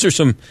shooting. Those are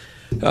some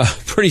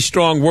pretty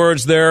strong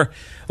words there.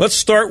 Let's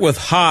start with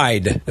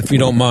hide, if you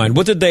don't mind.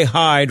 What did they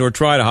hide or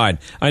try to hide?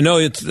 I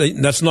know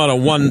that's not a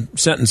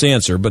one-sentence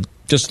answer, but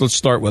just let's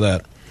start with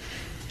that.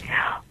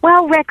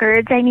 Well,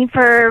 records. I mean,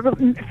 for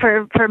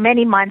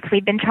many months,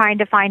 we've been trying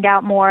to find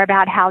out more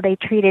about how they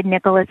treated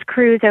Nicholas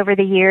Cruz over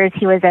the years.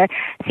 He was a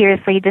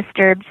seriously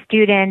disturbed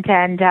student,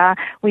 and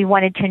we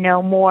wanted to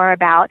know more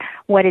about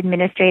what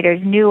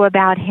administrators knew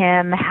about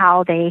him,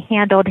 how they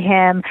handled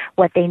him,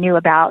 what they knew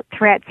about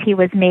threats he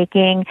was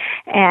making.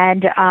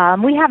 And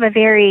we have a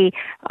very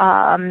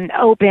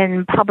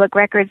open public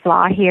records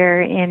law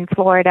here in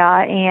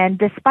Florida, and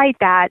despite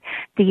that,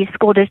 the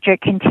school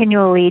district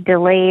continually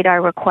delayed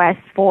our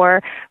requests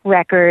for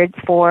records,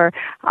 for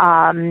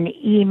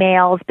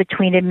emails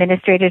between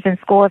administrators and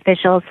school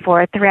officials,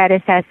 for threat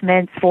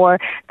assessments, for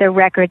the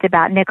records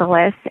about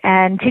Nicholas.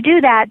 And to do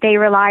that, they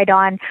relied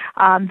on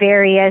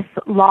various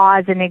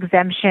laws and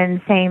exemptions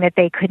saying that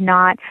they could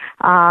not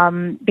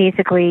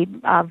basically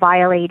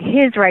violate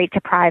his right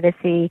to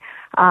privacy.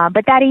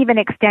 But that even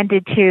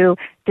extended to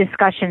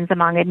discussions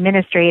among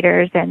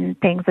administrators and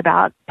things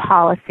about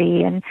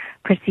policy and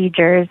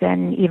procedures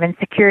and even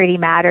security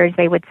matters.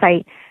 They would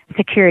cite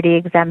security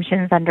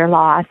exemptions under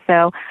law.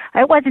 So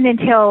it wasn't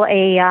until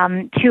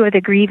two of the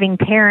grieving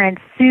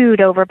parents sued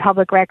over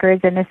public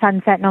records and the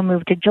Sun-Sentinel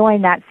moved to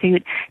join that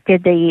suit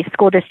did the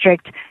school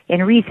district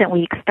in recent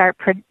weeks start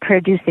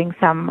producing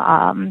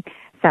some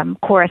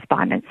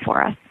correspondence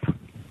for us.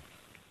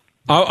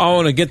 I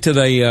want to get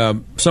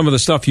to some of the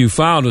stuff you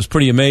found was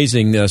pretty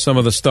amazing. Some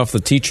of the stuff the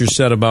teachers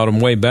said about him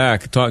way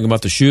back, talking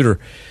about the shooter.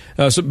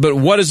 But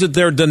what is it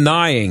they're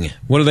denying?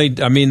 What are they?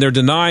 I mean, they're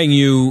denying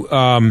you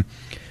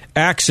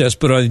access,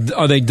 but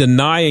are they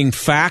denying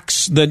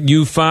facts that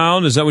you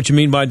found? Is that what you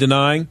mean by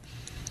denying?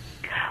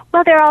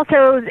 Well, they're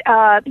also,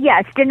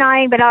 yes,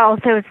 denying, but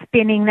also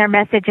spinning their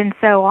message and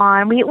so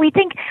on. We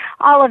think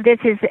all of this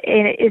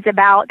is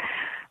about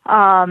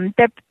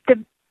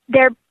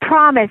their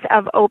promise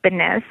of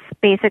openness,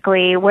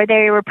 basically, where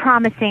they were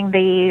promising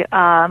the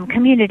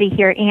community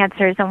here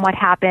answers on what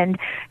happened,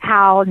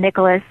 how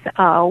Nicholas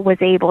was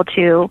able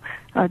to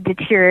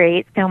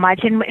deteriorate so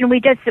much, and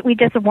we just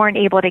weren't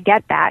able to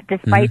get that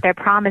despite their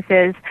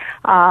promises.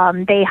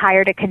 They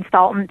hired a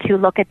consultant to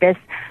look at this,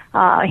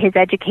 his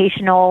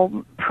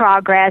educational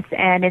progress,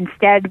 and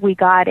instead we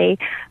got a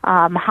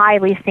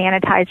highly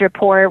sanitized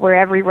report where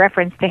every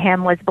reference to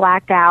him was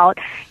blacked out,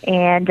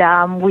 and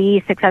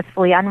we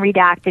successfully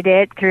unredacted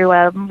it through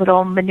a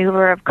little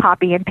maneuver of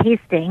copy and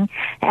pasting,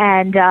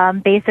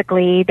 and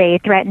basically they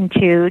threatened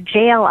to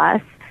jail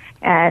us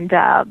and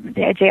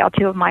jail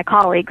two of my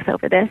colleagues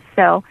over this.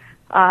 So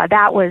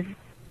that was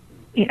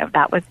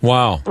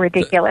wow,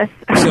 ridiculous.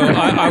 So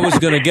I was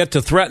going to get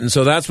to threaten.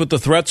 So that's what the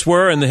threats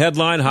were in the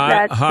headline: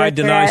 hide,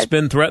 deny,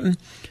 spin, threaten.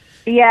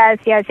 Yes.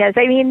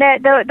 I mean,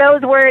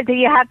 those words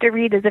you have to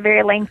read is a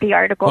very lengthy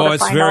article to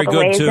find all the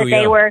ways that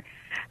they were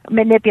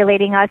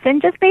manipulating us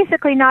and just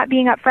basically not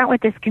being upfront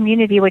with this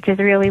community, which is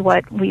really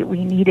what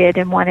we needed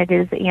and wanted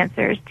as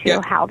answers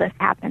to how this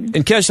happened.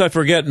 In case I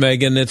forget,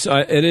 Megan, it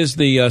is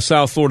the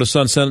South Florida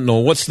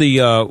Sun-Sentinel. What's the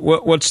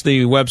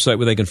website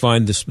where they can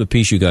find the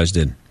piece you guys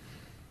did?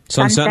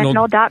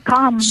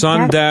 Sun-Sentinel.com.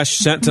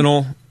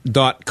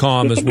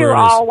 Sun-Sentinel.com is where it is.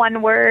 All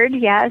one word,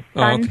 yes.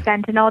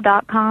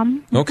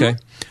 Sun-Sentinel.com. Okay.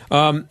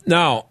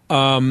 Now,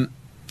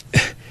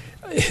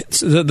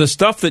 the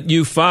stuff that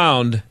you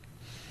found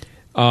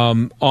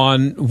on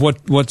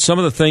what some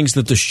of the things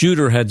that the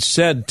shooter had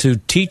said to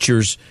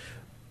teachers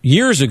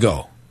years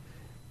ago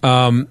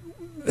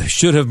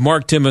should have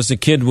marked him as a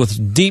kid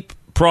with deep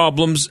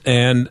problems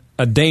and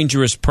a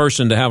dangerous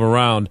person to have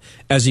around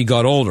as he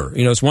got older.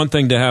 You know, it's one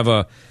thing to have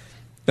a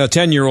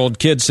 10-year-old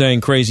kid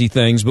saying crazy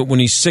things, but when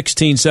he's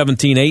 16,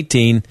 17,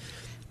 18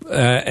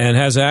 and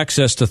has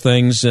access to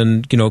things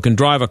and, you know, can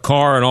drive a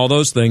car and all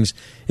those things,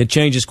 it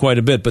changes quite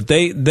a bit. But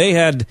they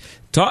had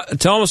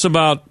tell us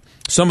about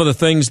some of the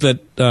things that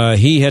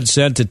he had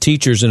said to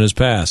teachers in his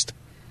past.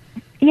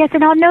 Yes,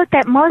 and I'll note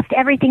that most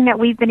everything that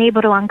we've been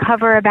able to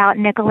uncover about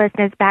Nicholas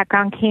and his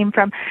background came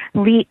from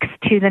leaks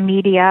to the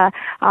media.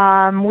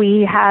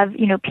 We have,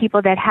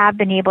 people that have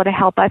been able to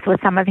help us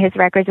with some of his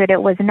records, but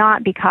it was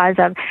not because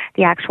of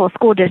the actual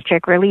school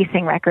district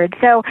releasing records.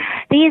 So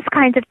these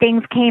kinds of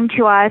things came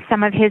to us,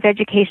 some of his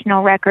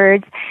educational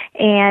records,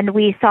 and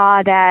we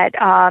saw that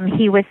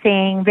he was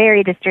saying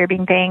very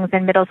disturbing things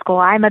in middle school.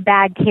 I'm a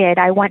bad kid.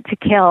 I want to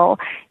kill.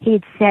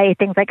 He'd say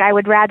things like, I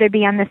would rather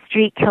be on the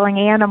street killing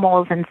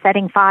animals and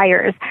setting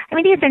fires. I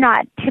mean, these are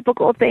not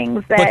typical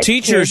things that. But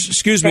teachers,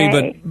 excuse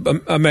me,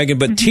 but Megan,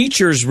 but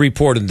teachers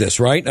reported this,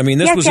 right? I mean,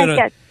 this was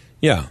yes.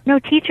 Yeah. No,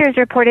 teachers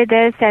reported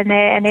this, and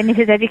in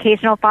his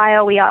educational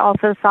file, we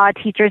also saw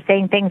teachers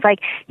saying things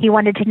like he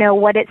wanted to know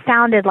what it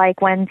sounded like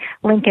when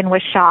Lincoln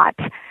was shot.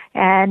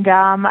 And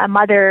a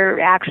mother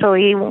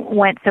actually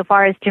went so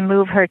far as to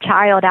move her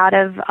child out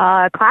of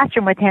a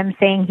classroom with him,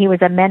 saying he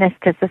was a menace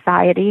to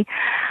society.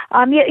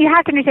 You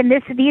have to understand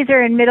these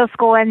are in middle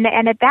school, and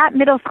at that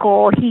middle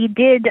school, he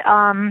did.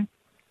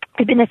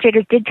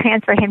 Administrators did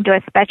transfer him to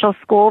a special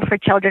school for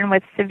children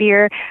with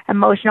severe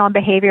emotional and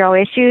behavioral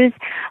issues.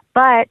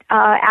 But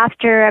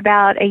after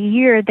about a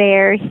year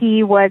there,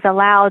 he was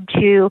allowed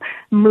to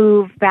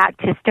move back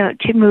to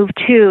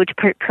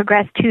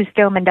progress to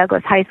Stoneman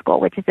Douglas High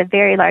School, which is a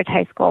very large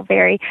high school, a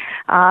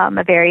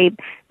very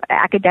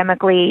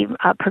academically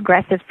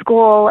progressive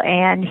school,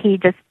 and he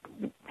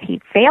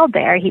failed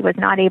there. He was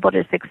not able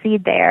to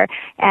succeed there.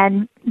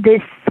 And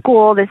this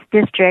school, this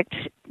district,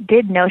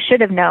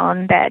 should have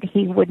known that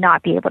he would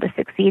not be able to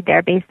succeed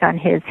there based on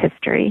his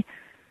history.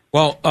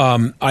 Well,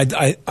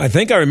 I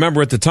think I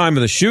remember at the time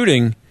of the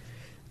shooting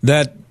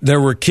that there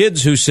were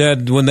kids who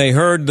said when they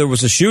heard there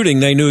was a shooting,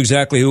 they knew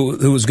exactly who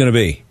it was going to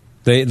be.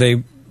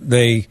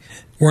 They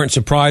weren't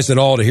surprised at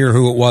all to hear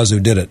who it was who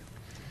did it.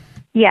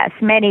 Yes,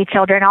 many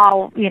children,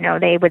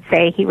 they would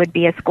say he would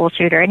be a school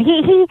shooter. And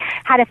he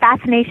had a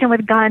fascination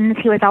with guns.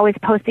 He was always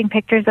posting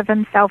pictures of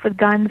himself with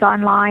guns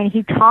online.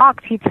 He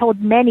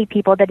told many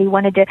people that he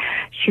wanted to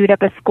shoot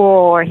up a school,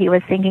 or he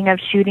was thinking of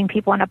shooting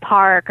people in a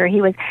park, or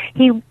he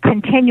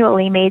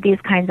continually made these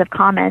kinds of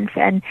comments,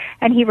 and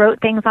he wrote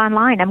things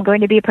online. I'm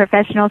going to be a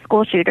professional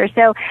school shooter.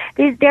 So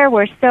there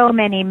were so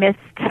many missed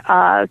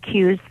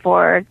cues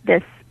for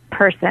this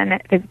person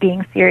as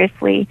being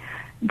seriously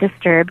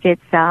disturbed.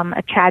 It's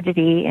a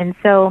tragedy in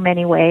so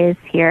many ways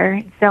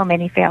here, so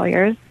many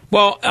failures.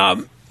 Well,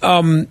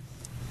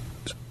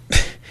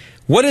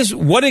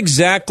 what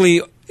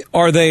exactly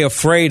are they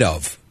afraid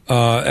of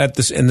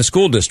in the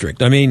school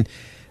district? I mean,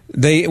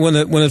 when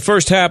it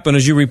first happened,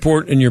 as you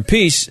report in your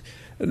piece,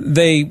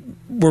 they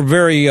were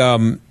very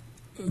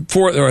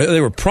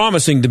they were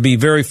promising to be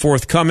very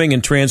forthcoming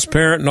and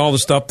transparent and all the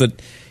stuff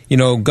that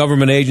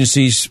government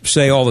agencies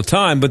say all the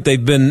time, but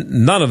they've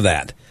been none of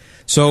that.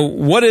 So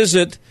what is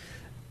it?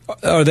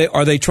 Are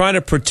they trying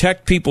to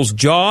protect people's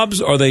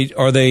jobs? Are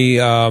they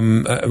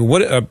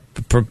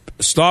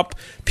stop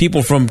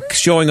people from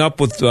showing up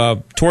with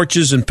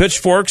torches and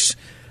pitchforks?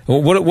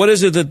 What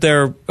is it that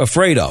they're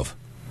afraid of?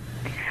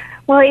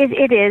 Well,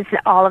 it is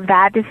all of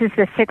that. This is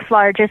the sixth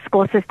largest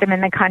school system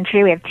in the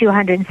country. We have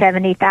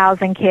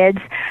 270,000 kids.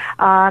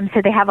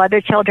 So they have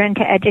other children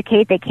to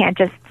educate. They can't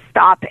just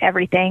stop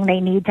everything.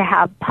 They need to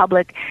have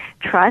public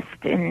trust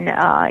in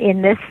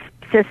this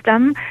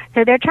system.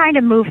 So they're trying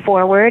to move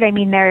forward. I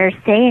mean, they're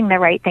saying the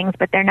right things,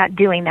 but they're not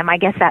doing them. I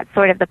guess that's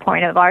sort of the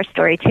point of our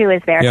story, too,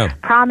 is they're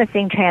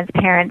promising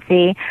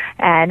transparency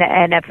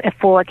and a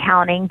full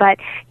accounting, but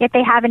yet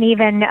they haven't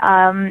even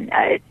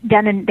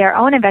done their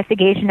own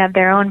investigation of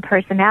their own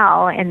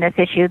personnel in this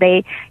issue.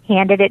 They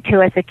handed it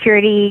to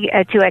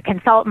a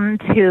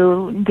consultant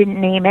who didn't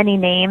name any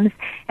names,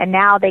 and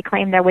now they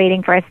claim they're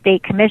waiting for a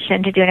state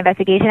commission to do an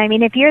investigation. I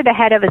mean, if you're the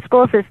head of a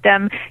school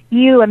system,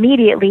 you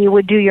immediately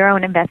would do your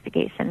own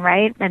investigation,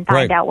 right? And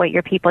find out what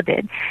your people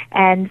did.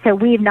 And so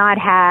we've not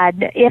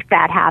had, if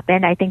that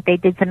happened, I think they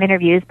did some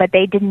interviews, but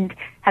they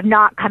have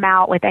not come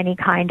out with any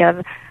kind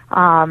of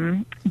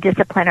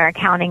discipline or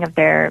accounting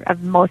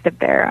of most of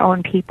their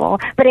own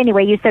people. But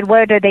anyway, you said,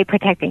 what are they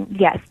protecting?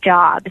 Yes,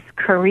 jobs,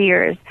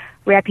 careers,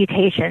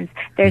 reputations.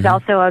 There's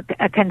also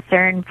a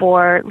concern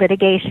for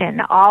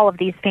litigation. All of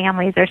these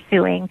families are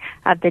suing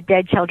of the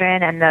dead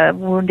children and the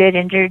wounded,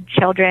 injured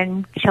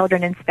children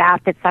and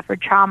staff that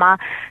suffered trauma.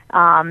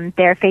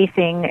 They're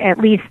facing at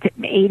least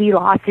 80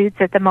 lawsuits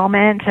at the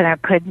moment,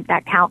 and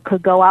that count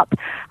could go up.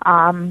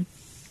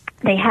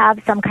 They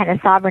have some kind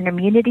of sovereign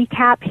immunity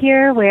cap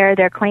here where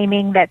they're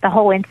claiming that the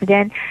whole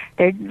incident,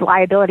 their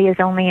liability is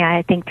only,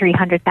 I think,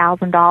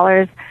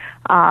 $300,000.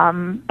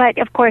 But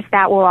of course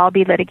that will all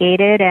be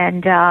litigated,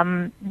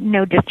 and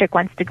no district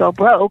wants to go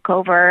broke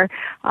over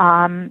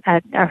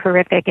a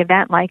horrific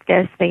event like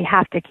this. They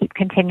have to keep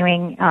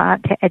continuing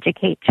to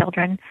educate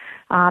children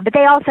But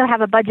they also have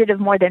a budget of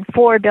more than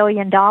 $4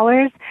 billion,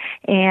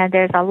 and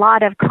there's a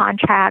lot of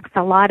contracts,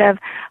 a lot of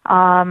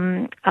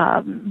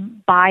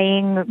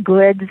buying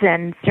goods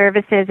and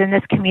services in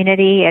this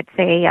community. It's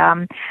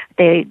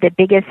the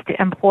biggest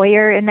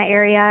employer in the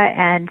area,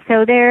 and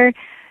so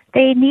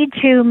they need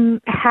to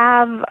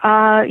have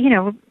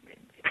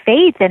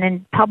faith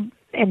and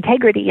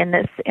integrity in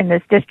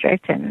this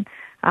district, and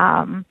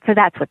so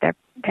that's what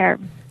they're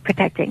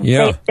protecting.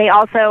 Yeah. They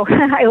also,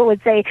 I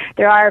would say,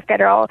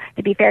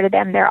 to be fair to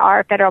them, there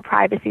are federal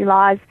privacy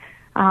laws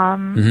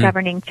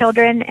governing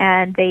children,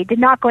 and they did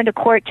not go into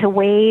court to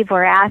waive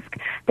or ask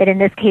that in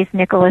this case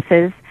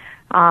Nicholas's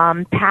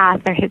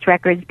past or his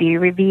records be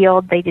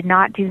revealed. They did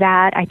not do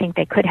that. I think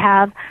they could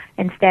have.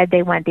 Instead,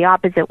 they went the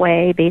opposite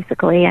way,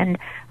 basically, and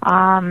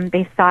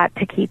they sought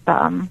to keep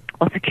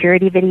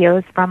security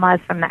videos from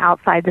us from the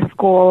outside the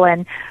school.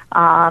 And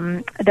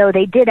though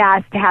they did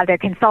ask to have their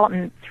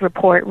consultant's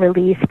report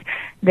released,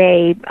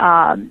 they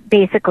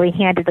basically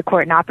handed the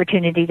court an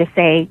opportunity to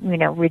say,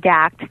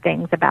 redact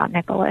things about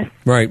Nicholas.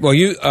 Right. Well,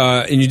 you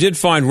did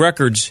find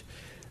records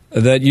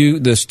that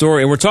the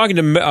story, and we're talking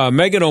to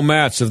Megan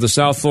O'Matz of the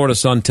South Florida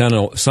Sun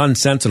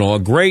Sentinel, a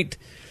great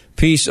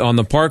piece on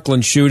the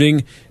Parkland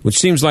shooting, which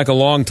seems like a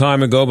long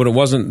time ago, but it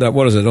wasn't that.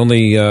 What is it?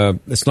 Only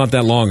it's not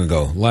that long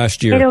ago.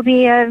 Last year. It'll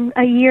be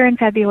a year in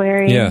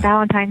February,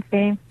 Valentine's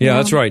Day. Yeah,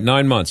 that's right.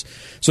 9 months.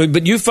 So,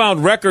 but you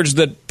found records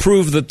that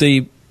prove that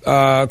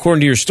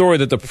according to your story,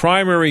 that the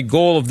primary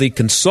goal of the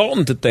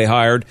consultant that they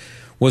hired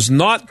was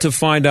not to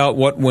find out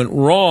what went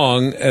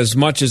wrong as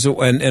much as,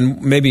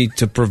 and maybe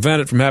to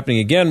prevent it from happening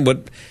again,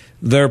 but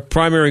their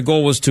primary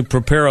goal was to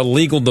prepare a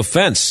legal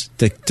defense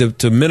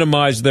to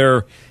minimize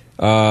their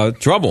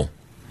trouble.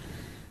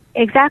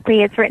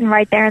 Exactly. It's written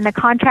right there in the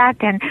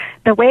contract, and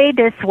the way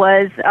this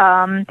was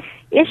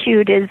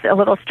issued is a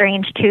little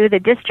strange, too. The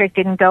district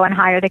didn't go and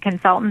hire the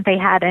consultant. They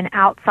had an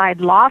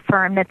outside law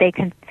firm that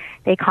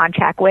they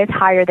contract with,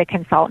 hire the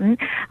consultant.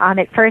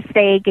 At first,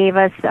 they gave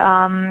us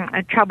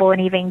trouble in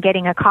even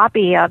getting a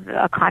copy of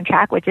a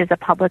contract, which is a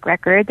public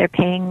record. They're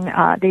paying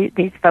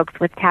these folks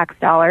with tax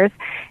dollars.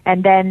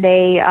 And then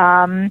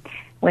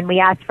when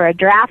we asked for a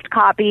draft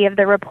copy of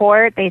the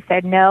report, they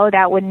said no,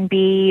 that wouldn't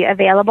be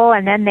available.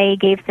 And then they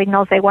gave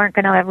signals they weren't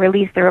going to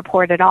release the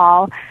report at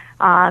all.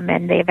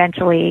 And they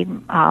eventually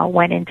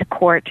went into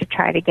court to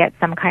try to get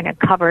some kind of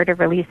cover to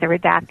release a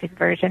redacted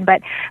version.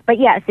 But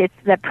yes, it's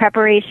the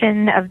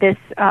preparation of this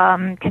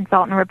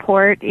consultant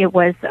report. It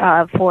was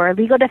for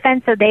legal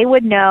defense, so they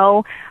would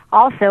know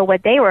also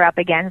what they were up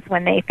against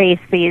when they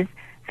faced these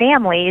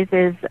families.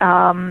 Is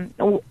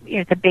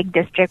it's a big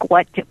district.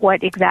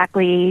 What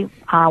exactly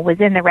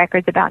was in the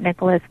records about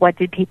Nicholas? What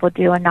did people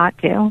do and not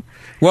do?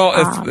 Well,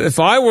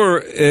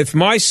 if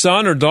my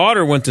son or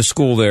daughter went to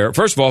school there,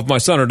 first of all, if my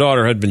son or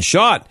daughter had been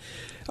shot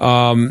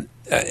and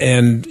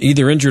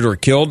either injured or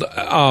killed,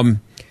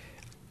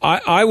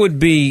 I would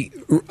be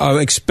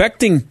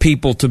expecting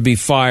people to be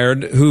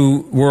fired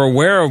who were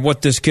aware of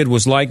what this kid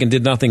was like and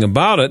did nothing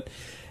about it.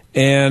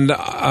 And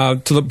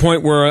to the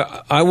point where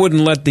I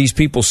wouldn't let these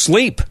people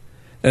sleep.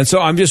 And so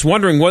I'm just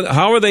wondering,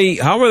 how are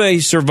they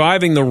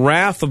surviving the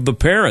wrath of the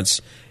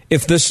parents?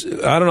 If this,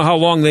 I don't know how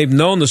long they've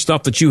known the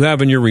stuff that you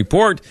have in your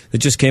report that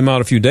just came out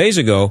a few days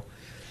ago,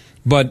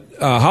 but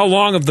how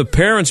long have the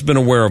parents been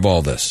aware of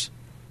all this?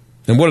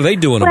 And what are they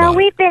doing about it? Well,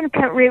 we've been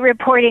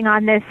reporting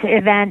on this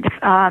event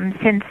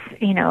since,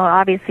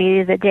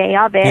 obviously the day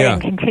of it,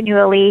 and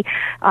continually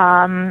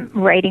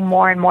writing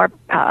more and more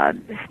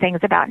things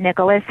about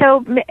Nicholas.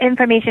 So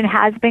information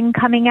has been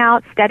coming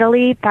out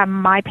steadily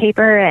from my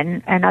paper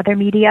and other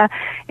media.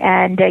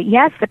 And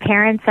yes, the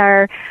parents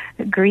are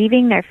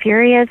grieving, they're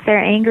furious,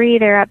 they're angry,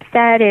 they're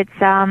upset. It's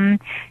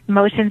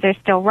emotions are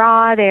still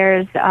raw.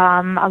 There's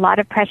a lot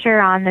of pressure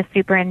on the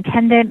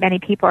superintendent. Many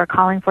people are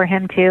calling for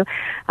him to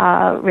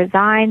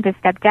resign, to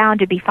step down,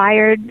 to be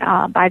fired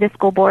by the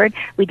school board.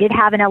 We did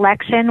have an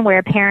election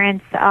where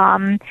parents,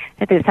 some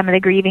of the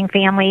grieving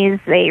families,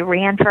 they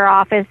ran for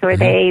office or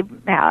they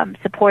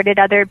supported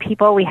other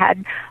people. We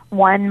had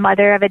one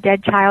mother of a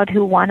dead child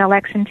who won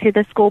election to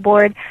the school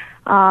board.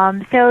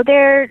 So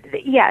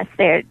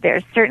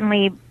there's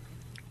certainly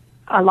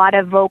a lot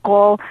of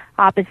vocal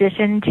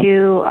opposition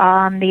to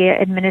the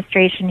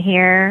administration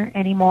here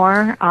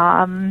anymore.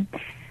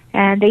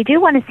 And they do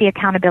want to see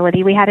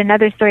accountability. We had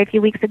another story a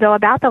few weeks ago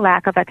about the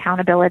lack of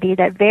accountability,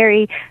 that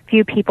very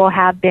few people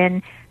have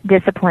been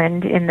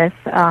disciplined in this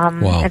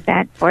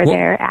event for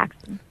their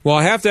actions. Well,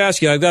 I have to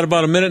ask you, I've got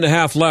about a minute and a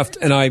half left,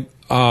 and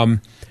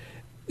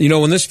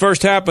when this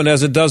first happened,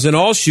 as it does in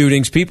all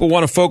shootings, people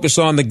want to focus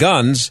on the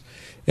guns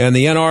and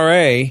the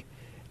NRA.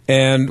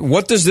 And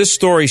what does this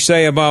story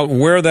say about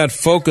where that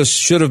focus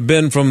should have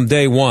been from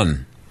day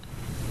one?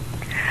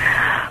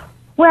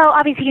 Well,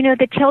 obviously,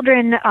 the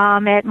children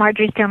at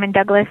Marjory Stoneman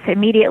Douglas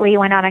immediately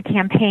went on a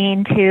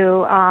campaign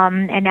to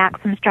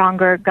enact some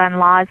stronger gun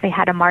laws. They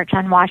had a march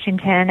on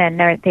Washington,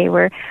 and they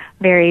were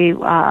very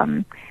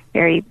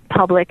very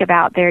public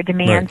about their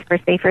demands for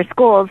safer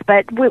schools.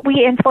 But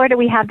we in Florida,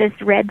 we have this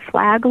red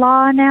flag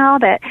law now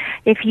that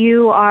if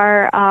you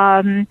are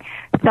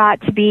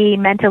thought to be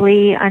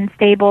mentally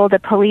unstable, the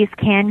police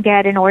can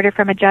get an order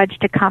from a judge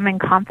to come and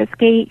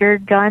confiscate your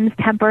guns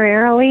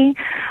temporarily.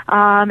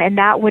 And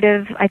that would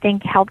have, I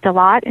think, helped a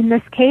lot in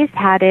this case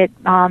had it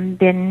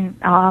been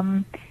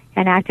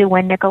enacted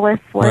when Nicholas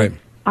was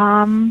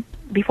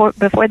before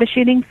the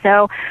shooting.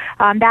 So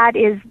that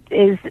is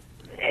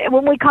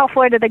when we call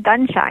Florida the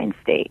gunshine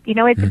state.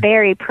 It's a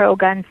very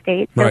pro-gun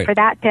state. So for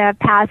that to have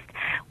passed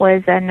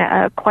was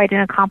quite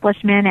an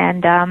accomplishment,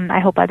 and I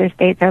hope other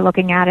states are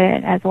looking at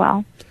it as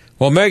well.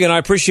 Well, Megan, I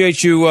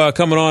appreciate you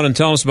coming on and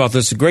telling us about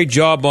this. Great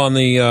job on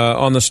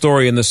the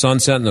story in the Sun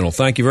Sentinel.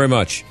 Thank you very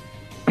much.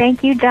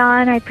 Thank you,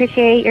 Don. I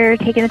appreciate your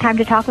taking the time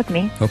to talk with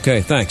me.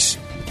 Okay, thanks.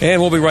 And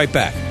we'll be right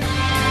back.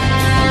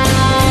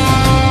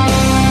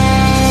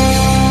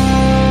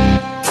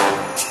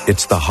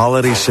 It's the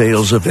holiday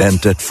sales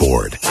event at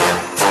Ford.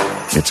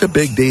 It's a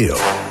big deal,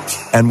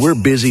 and we're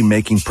busy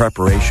making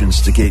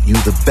preparations to get you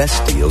the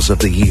best deals of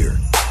the year.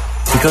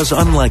 Because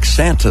unlike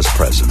Santa's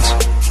presents,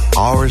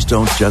 ours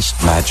don't just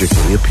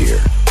magically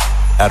appear.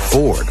 At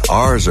Ford,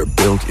 ours are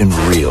built in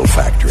real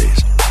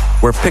factories,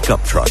 where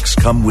pickup trucks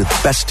come with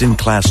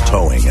best-in-class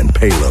towing and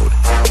payload,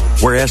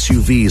 where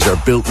SUVs are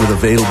built with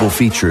available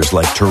features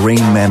like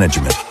terrain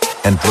management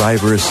and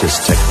driver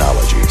assist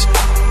technologies,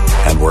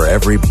 and where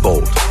every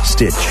bolt,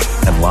 stitch,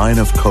 and line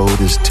of code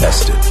is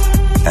tested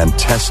and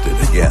tested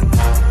again.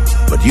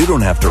 But you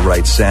don't have to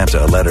write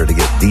Santa a letter to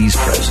get these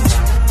presents.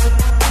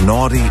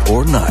 Naughty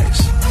or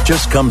nice,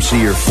 just come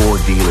see your Ford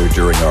dealer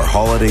during our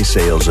holiday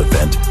sales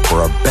event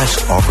for our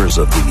best offers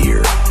of the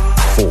year.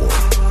 Ford,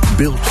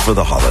 built for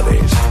the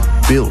holidays.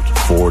 Built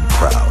Ford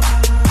proud.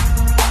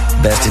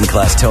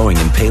 Best-in-class towing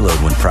and payload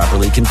when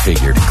properly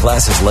configured.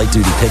 Class is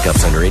light-duty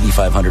pickups under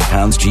 8,500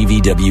 pounds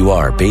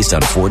GVWR based on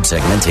Ford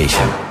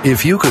segmentation.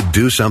 If you could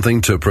do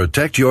something to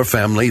protect your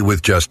family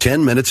with just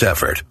 10 minutes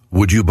effort,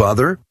 would you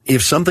bother?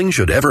 If something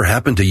should ever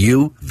happen to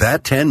you,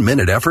 that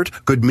 10-minute effort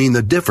could mean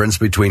the difference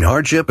between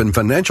hardship and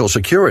financial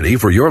security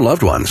for your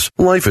loved ones.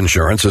 Life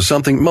insurance is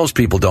something most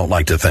people don't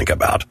like to think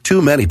about.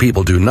 Too many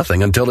people do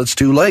nothing until it's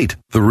too late.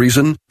 The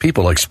reason?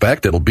 People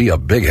expect it'll be a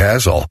big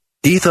hassle.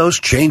 Ethos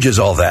changes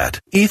all that.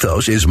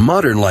 Ethos is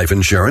modern life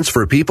insurance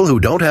for people who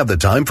don't have the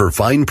time for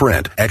fine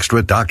print,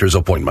 extra doctor's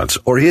appointments,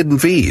 or hidden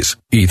fees.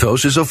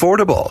 Ethos is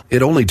affordable.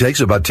 It only takes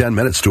about 10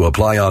 minutes to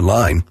apply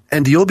online,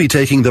 and you'll be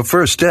taking the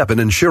first step in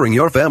ensuring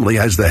your family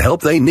has the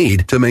help they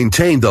need to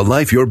maintain the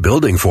life you're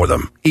building for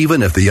them,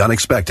 even if the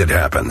unexpected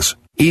happens.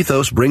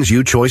 Ethos brings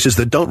you choices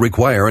that don't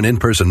require an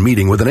in-person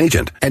meeting with an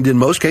agent, and in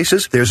most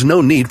cases, there's no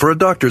need for a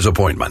doctor's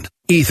appointment.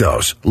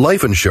 Ethos,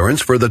 life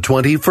insurance for the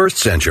 21st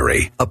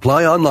century.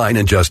 Apply online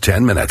in just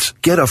 10 minutes.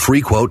 Get a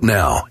free quote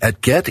now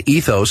at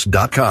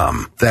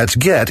getethos.com. That's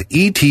getethos.com.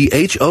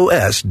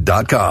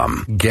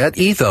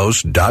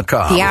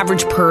 Getethos.com. The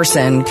average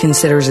person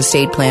considers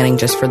estate planning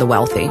just for the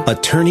wealthy.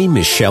 Attorney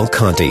Michelle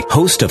Conte,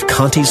 host of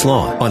Conte's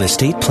Law on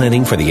estate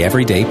planning for the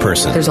everyday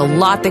person. There's a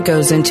lot that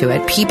goes into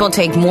it. People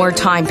take more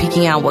time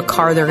picking out what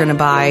car they're going to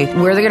buy,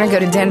 where they're going to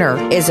go to dinner,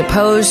 as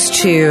opposed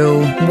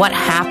to what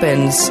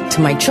happens to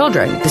my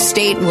children. The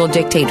state will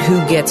dictate who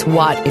gets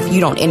what if you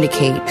don't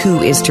indicate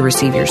who is to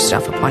receive your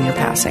stuff upon your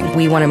passing.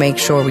 We want to make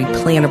sure we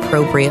plan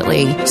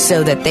appropriately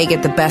so that they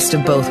get the best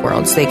of both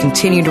worlds. They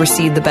continue to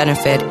receive the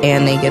benefit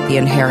and they get the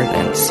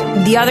inheritance.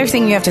 The other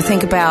thing you have to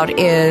think about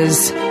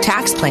is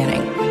tax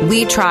planning.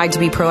 We tried to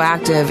be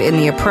proactive in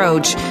the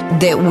approach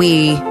that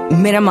we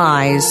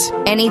minimize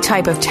any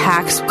type of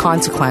tax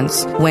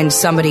consequence when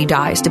somebody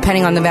dies,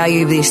 depending on the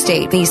value of the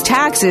estate. These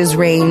taxes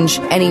range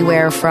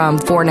anywhere from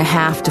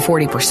 4.5% to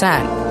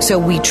 40%. So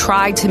we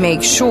try to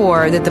make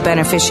sure that the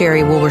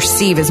beneficiary will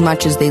receive as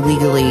much as they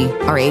legally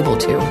are able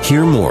to.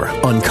 Hear more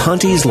on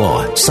Conte's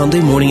Law,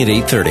 Sunday morning at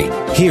 8:30,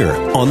 here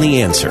on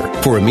The Answer.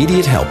 For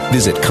immediate help,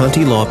 visit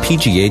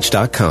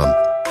ConteLawPGH.com.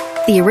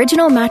 The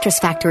Original Mattress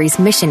Factory's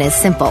mission is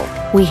simple.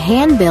 We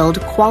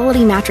hand-build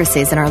quality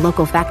mattresses in our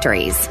local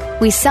factories.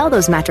 We sell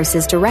those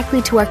mattresses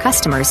directly to our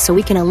customers so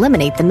we can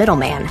eliminate the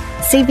middleman,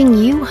 saving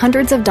you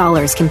hundreds of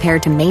dollars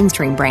compared to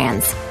mainstream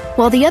brands.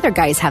 While the other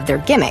guys have their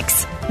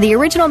gimmicks, the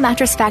Original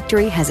Mattress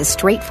Factory has a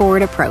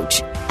straightforward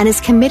approach and is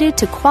committed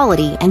to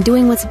quality and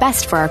doing what's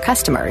best for our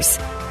customers.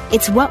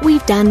 It's what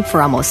we've done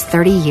for almost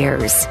 30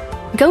 years.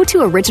 Go to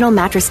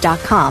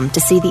originalmattress.com to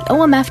see the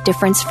OMF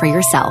difference for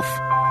yourself.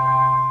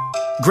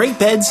 Great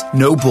beds,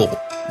 no bull.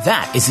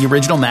 That is the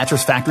Original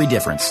Mattress Factory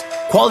difference.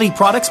 Quality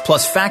products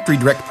plus factory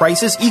direct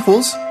prices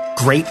equals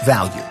great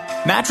value.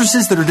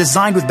 Mattresses that are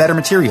designed with better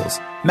materials.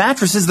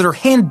 Mattresses that are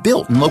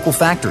hand-built in local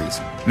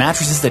factories.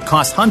 Mattresses that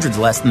cost hundreds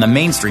less than the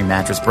mainstream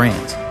mattress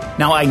brands.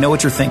 Now, I know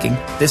what you're thinking.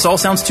 This all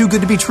sounds too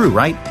good to be true,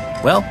 right?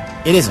 Well,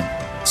 it isn't.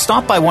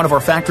 Stop by one of our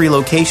factory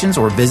locations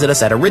or visit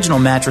us at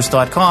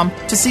originalmattress.com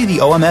to see the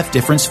OMF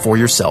difference for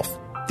yourself.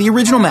 The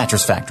Original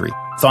Mattress Factory.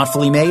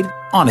 Thoughtfully made,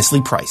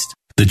 honestly priced.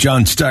 The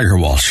John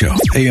Steigerwald Show,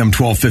 AM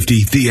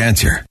 1250, The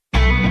Answer.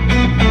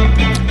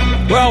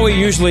 Well, we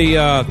usually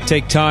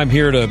take time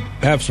here to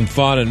have some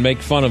fun and make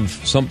fun of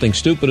something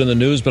stupid in the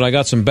news, but I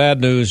got some bad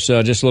news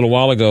just a little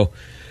while ago.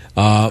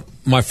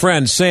 My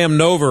friend Sam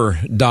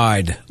Nover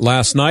died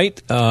last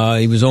night.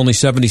 He was only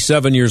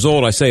 77 years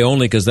old. I say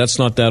only because that's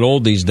not that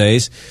old these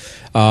days.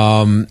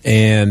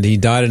 And he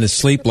died in his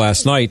sleep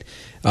last night.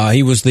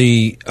 He was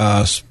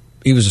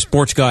a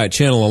sports guy at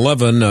Channel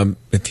 11.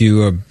 If you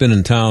have been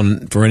in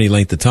town for any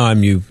length of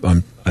time,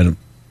 I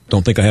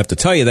don't think I have to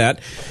tell you that.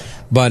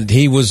 But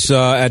he was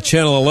at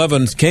Channel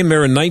 11, came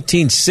there in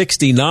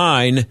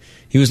 1969.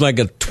 He was like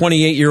a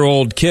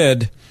 28-year-old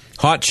kid,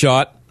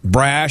 hotshot,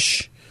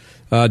 brash,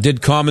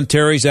 did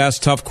commentaries,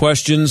 asked tough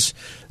questions,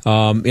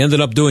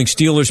 ended up doing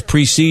Steelers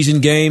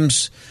preseason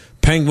games,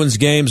 Penguins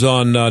games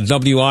on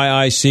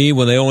WIIC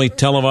when they only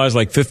televised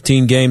like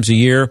 15 games a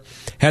year.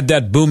 Had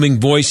that booming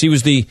voice.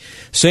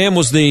 Sam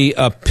was the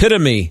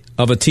epitome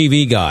of a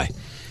TV guy.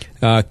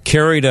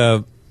 Carried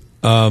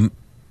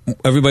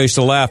everybody used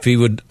to laugh. He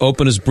would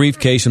open his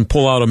briefcase and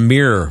pull out a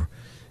mirror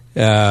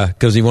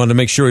because he wanted to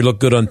make sure he looked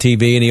good on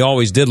TV, and he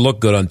always did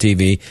look good on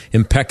TV,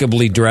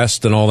 impeccably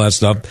dressed and all that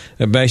stuff.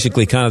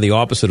 Basically kind of the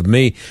opposite of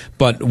me.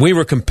 But we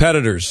were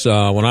competitors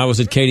when I was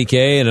at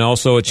KDK and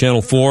also at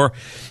Channel 4,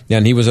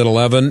 and he was at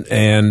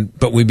 11,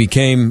 but we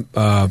became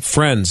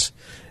friends.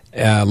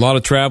 A lot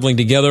of traveling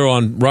together,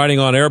 riding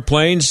on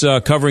airplanes,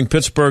 covering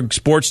Pittsburgh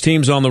sports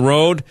teams on the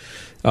road.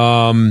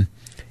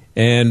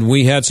 And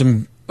we had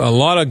a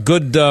lot of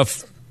good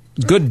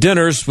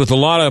dinners with a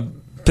lot of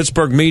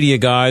Pittsburgh media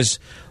guys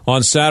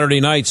on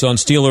Saturday nights on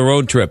Steeler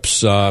road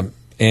trips.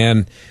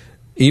 And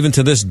even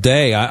to this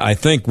day, I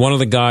think one of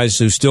the guys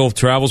who still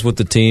travels with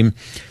the team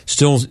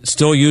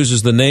still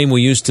uses the name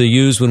we used to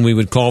use when we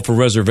would call for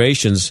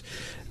reservations.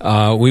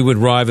 We would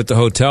arrive at the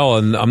hotel,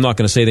 and I'm not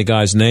going to say the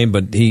guy's name,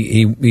 but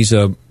he's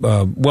a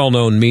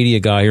well-known media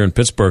guy here in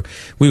Pittsburgh.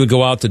 We would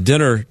go out to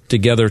dinner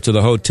together to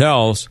the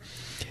hotels,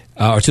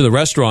 or to the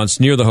restaurants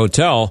near the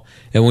hotel,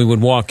 and we would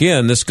walk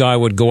in. This guy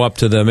would go up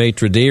to the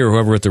maitre d' or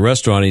whoever at the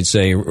restaurant, and he'd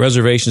say,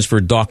 "Reservations for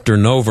Dr.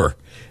 Nover."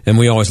 And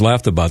we always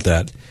laughed about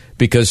that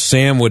because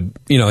Sam would,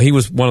 he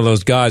was one of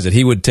those guys that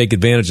he would take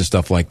advantage of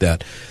stuff like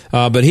that.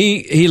 But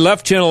he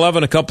left Channel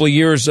 11 a couple of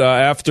years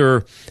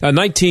after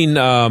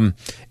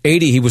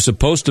 1980. He was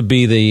supposed to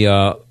be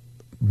the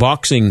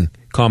boxing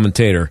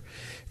commentator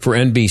for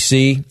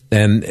NBC,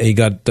 and he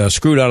got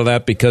screwed out of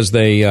that because of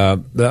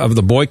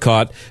the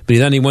boycott. But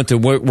then he went to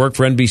work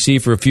for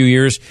NBC for a few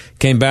years,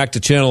 came back to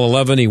Channel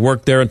 11. He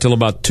worked there until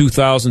about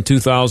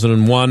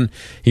 2001.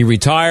 He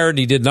retired.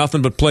 He did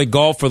nothing but play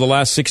golf for the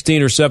last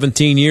 16 or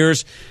 17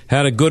 years.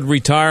 Had a good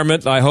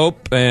retirement, I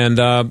hope, and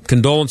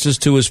condolences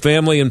to his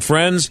family and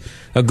friends.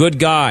 A good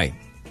guy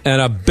and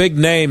a big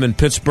name in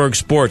Pittsburgh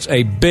sports.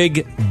 A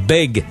big,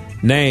 big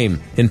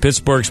name in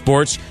Pittsburgh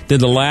sports. Did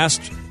the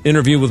last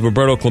interview with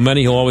Roberto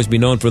Clemente. He'll always be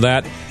known for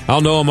that.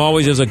 I'll know him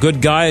always as a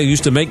good guy who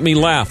used to make me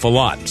laugh a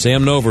lot.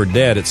 Sam Nover,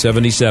 dead at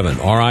 77.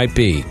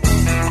 R.I.P.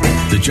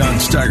 The John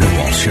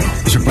Steigerwald Show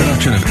is a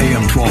production of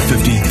AM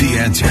 1250 The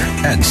Answer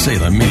and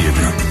Salem Media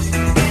Group.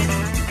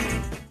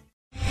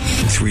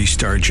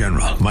 3-star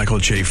General Michael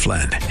J.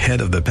 Flynn,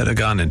 head of the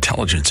Pentagon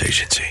Intelligence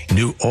Agency,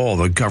 knew all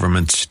the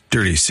government's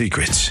dirty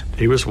secrets.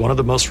 He was one of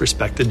the most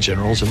respected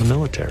generals in the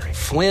military.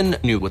 Flynn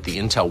knew what the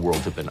intel world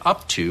had been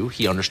up to.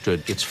 He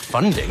understood its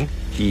funding.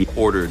 He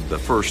ordered the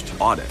first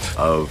audit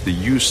of the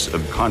use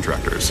of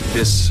contractors.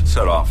 This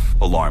set off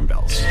alarm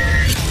bells.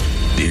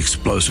 The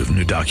explosive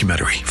new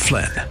documentary,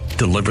 Flynn,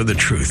 Deliver the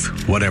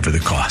Truth, Whatever the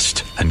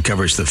Cost,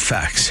 uncovers the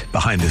facts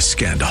behind this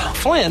scandal.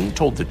 Flynn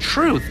told the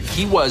truth.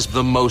 He was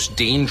the most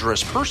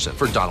dangerous person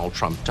for Donald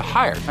Trump to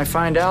hire. I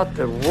find out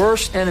the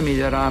worst enemy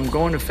that I'm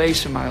going to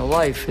face in my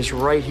life is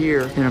right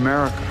here in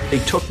America. They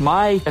took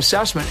my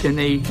assessment and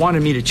they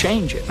wanted me to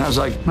change it. And I was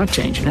like, I'm not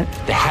changing it.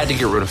 They had to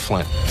get rid of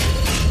Flynn.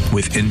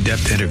 With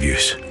in-depth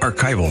interviews,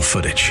 archival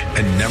footage,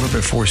 and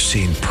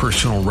never-before-seen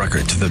personal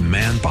records of the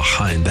man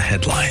behind the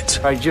headlines.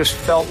 I just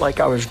felt like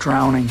I was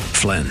drowning.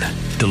 Flynn,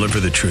 Deliver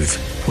the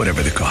Truth,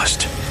 Whatever the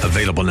Cost.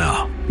 Available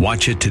now.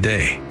 Watch it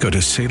today. Go to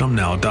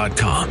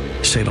salemnow.com.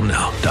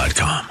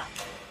 salemnow.com.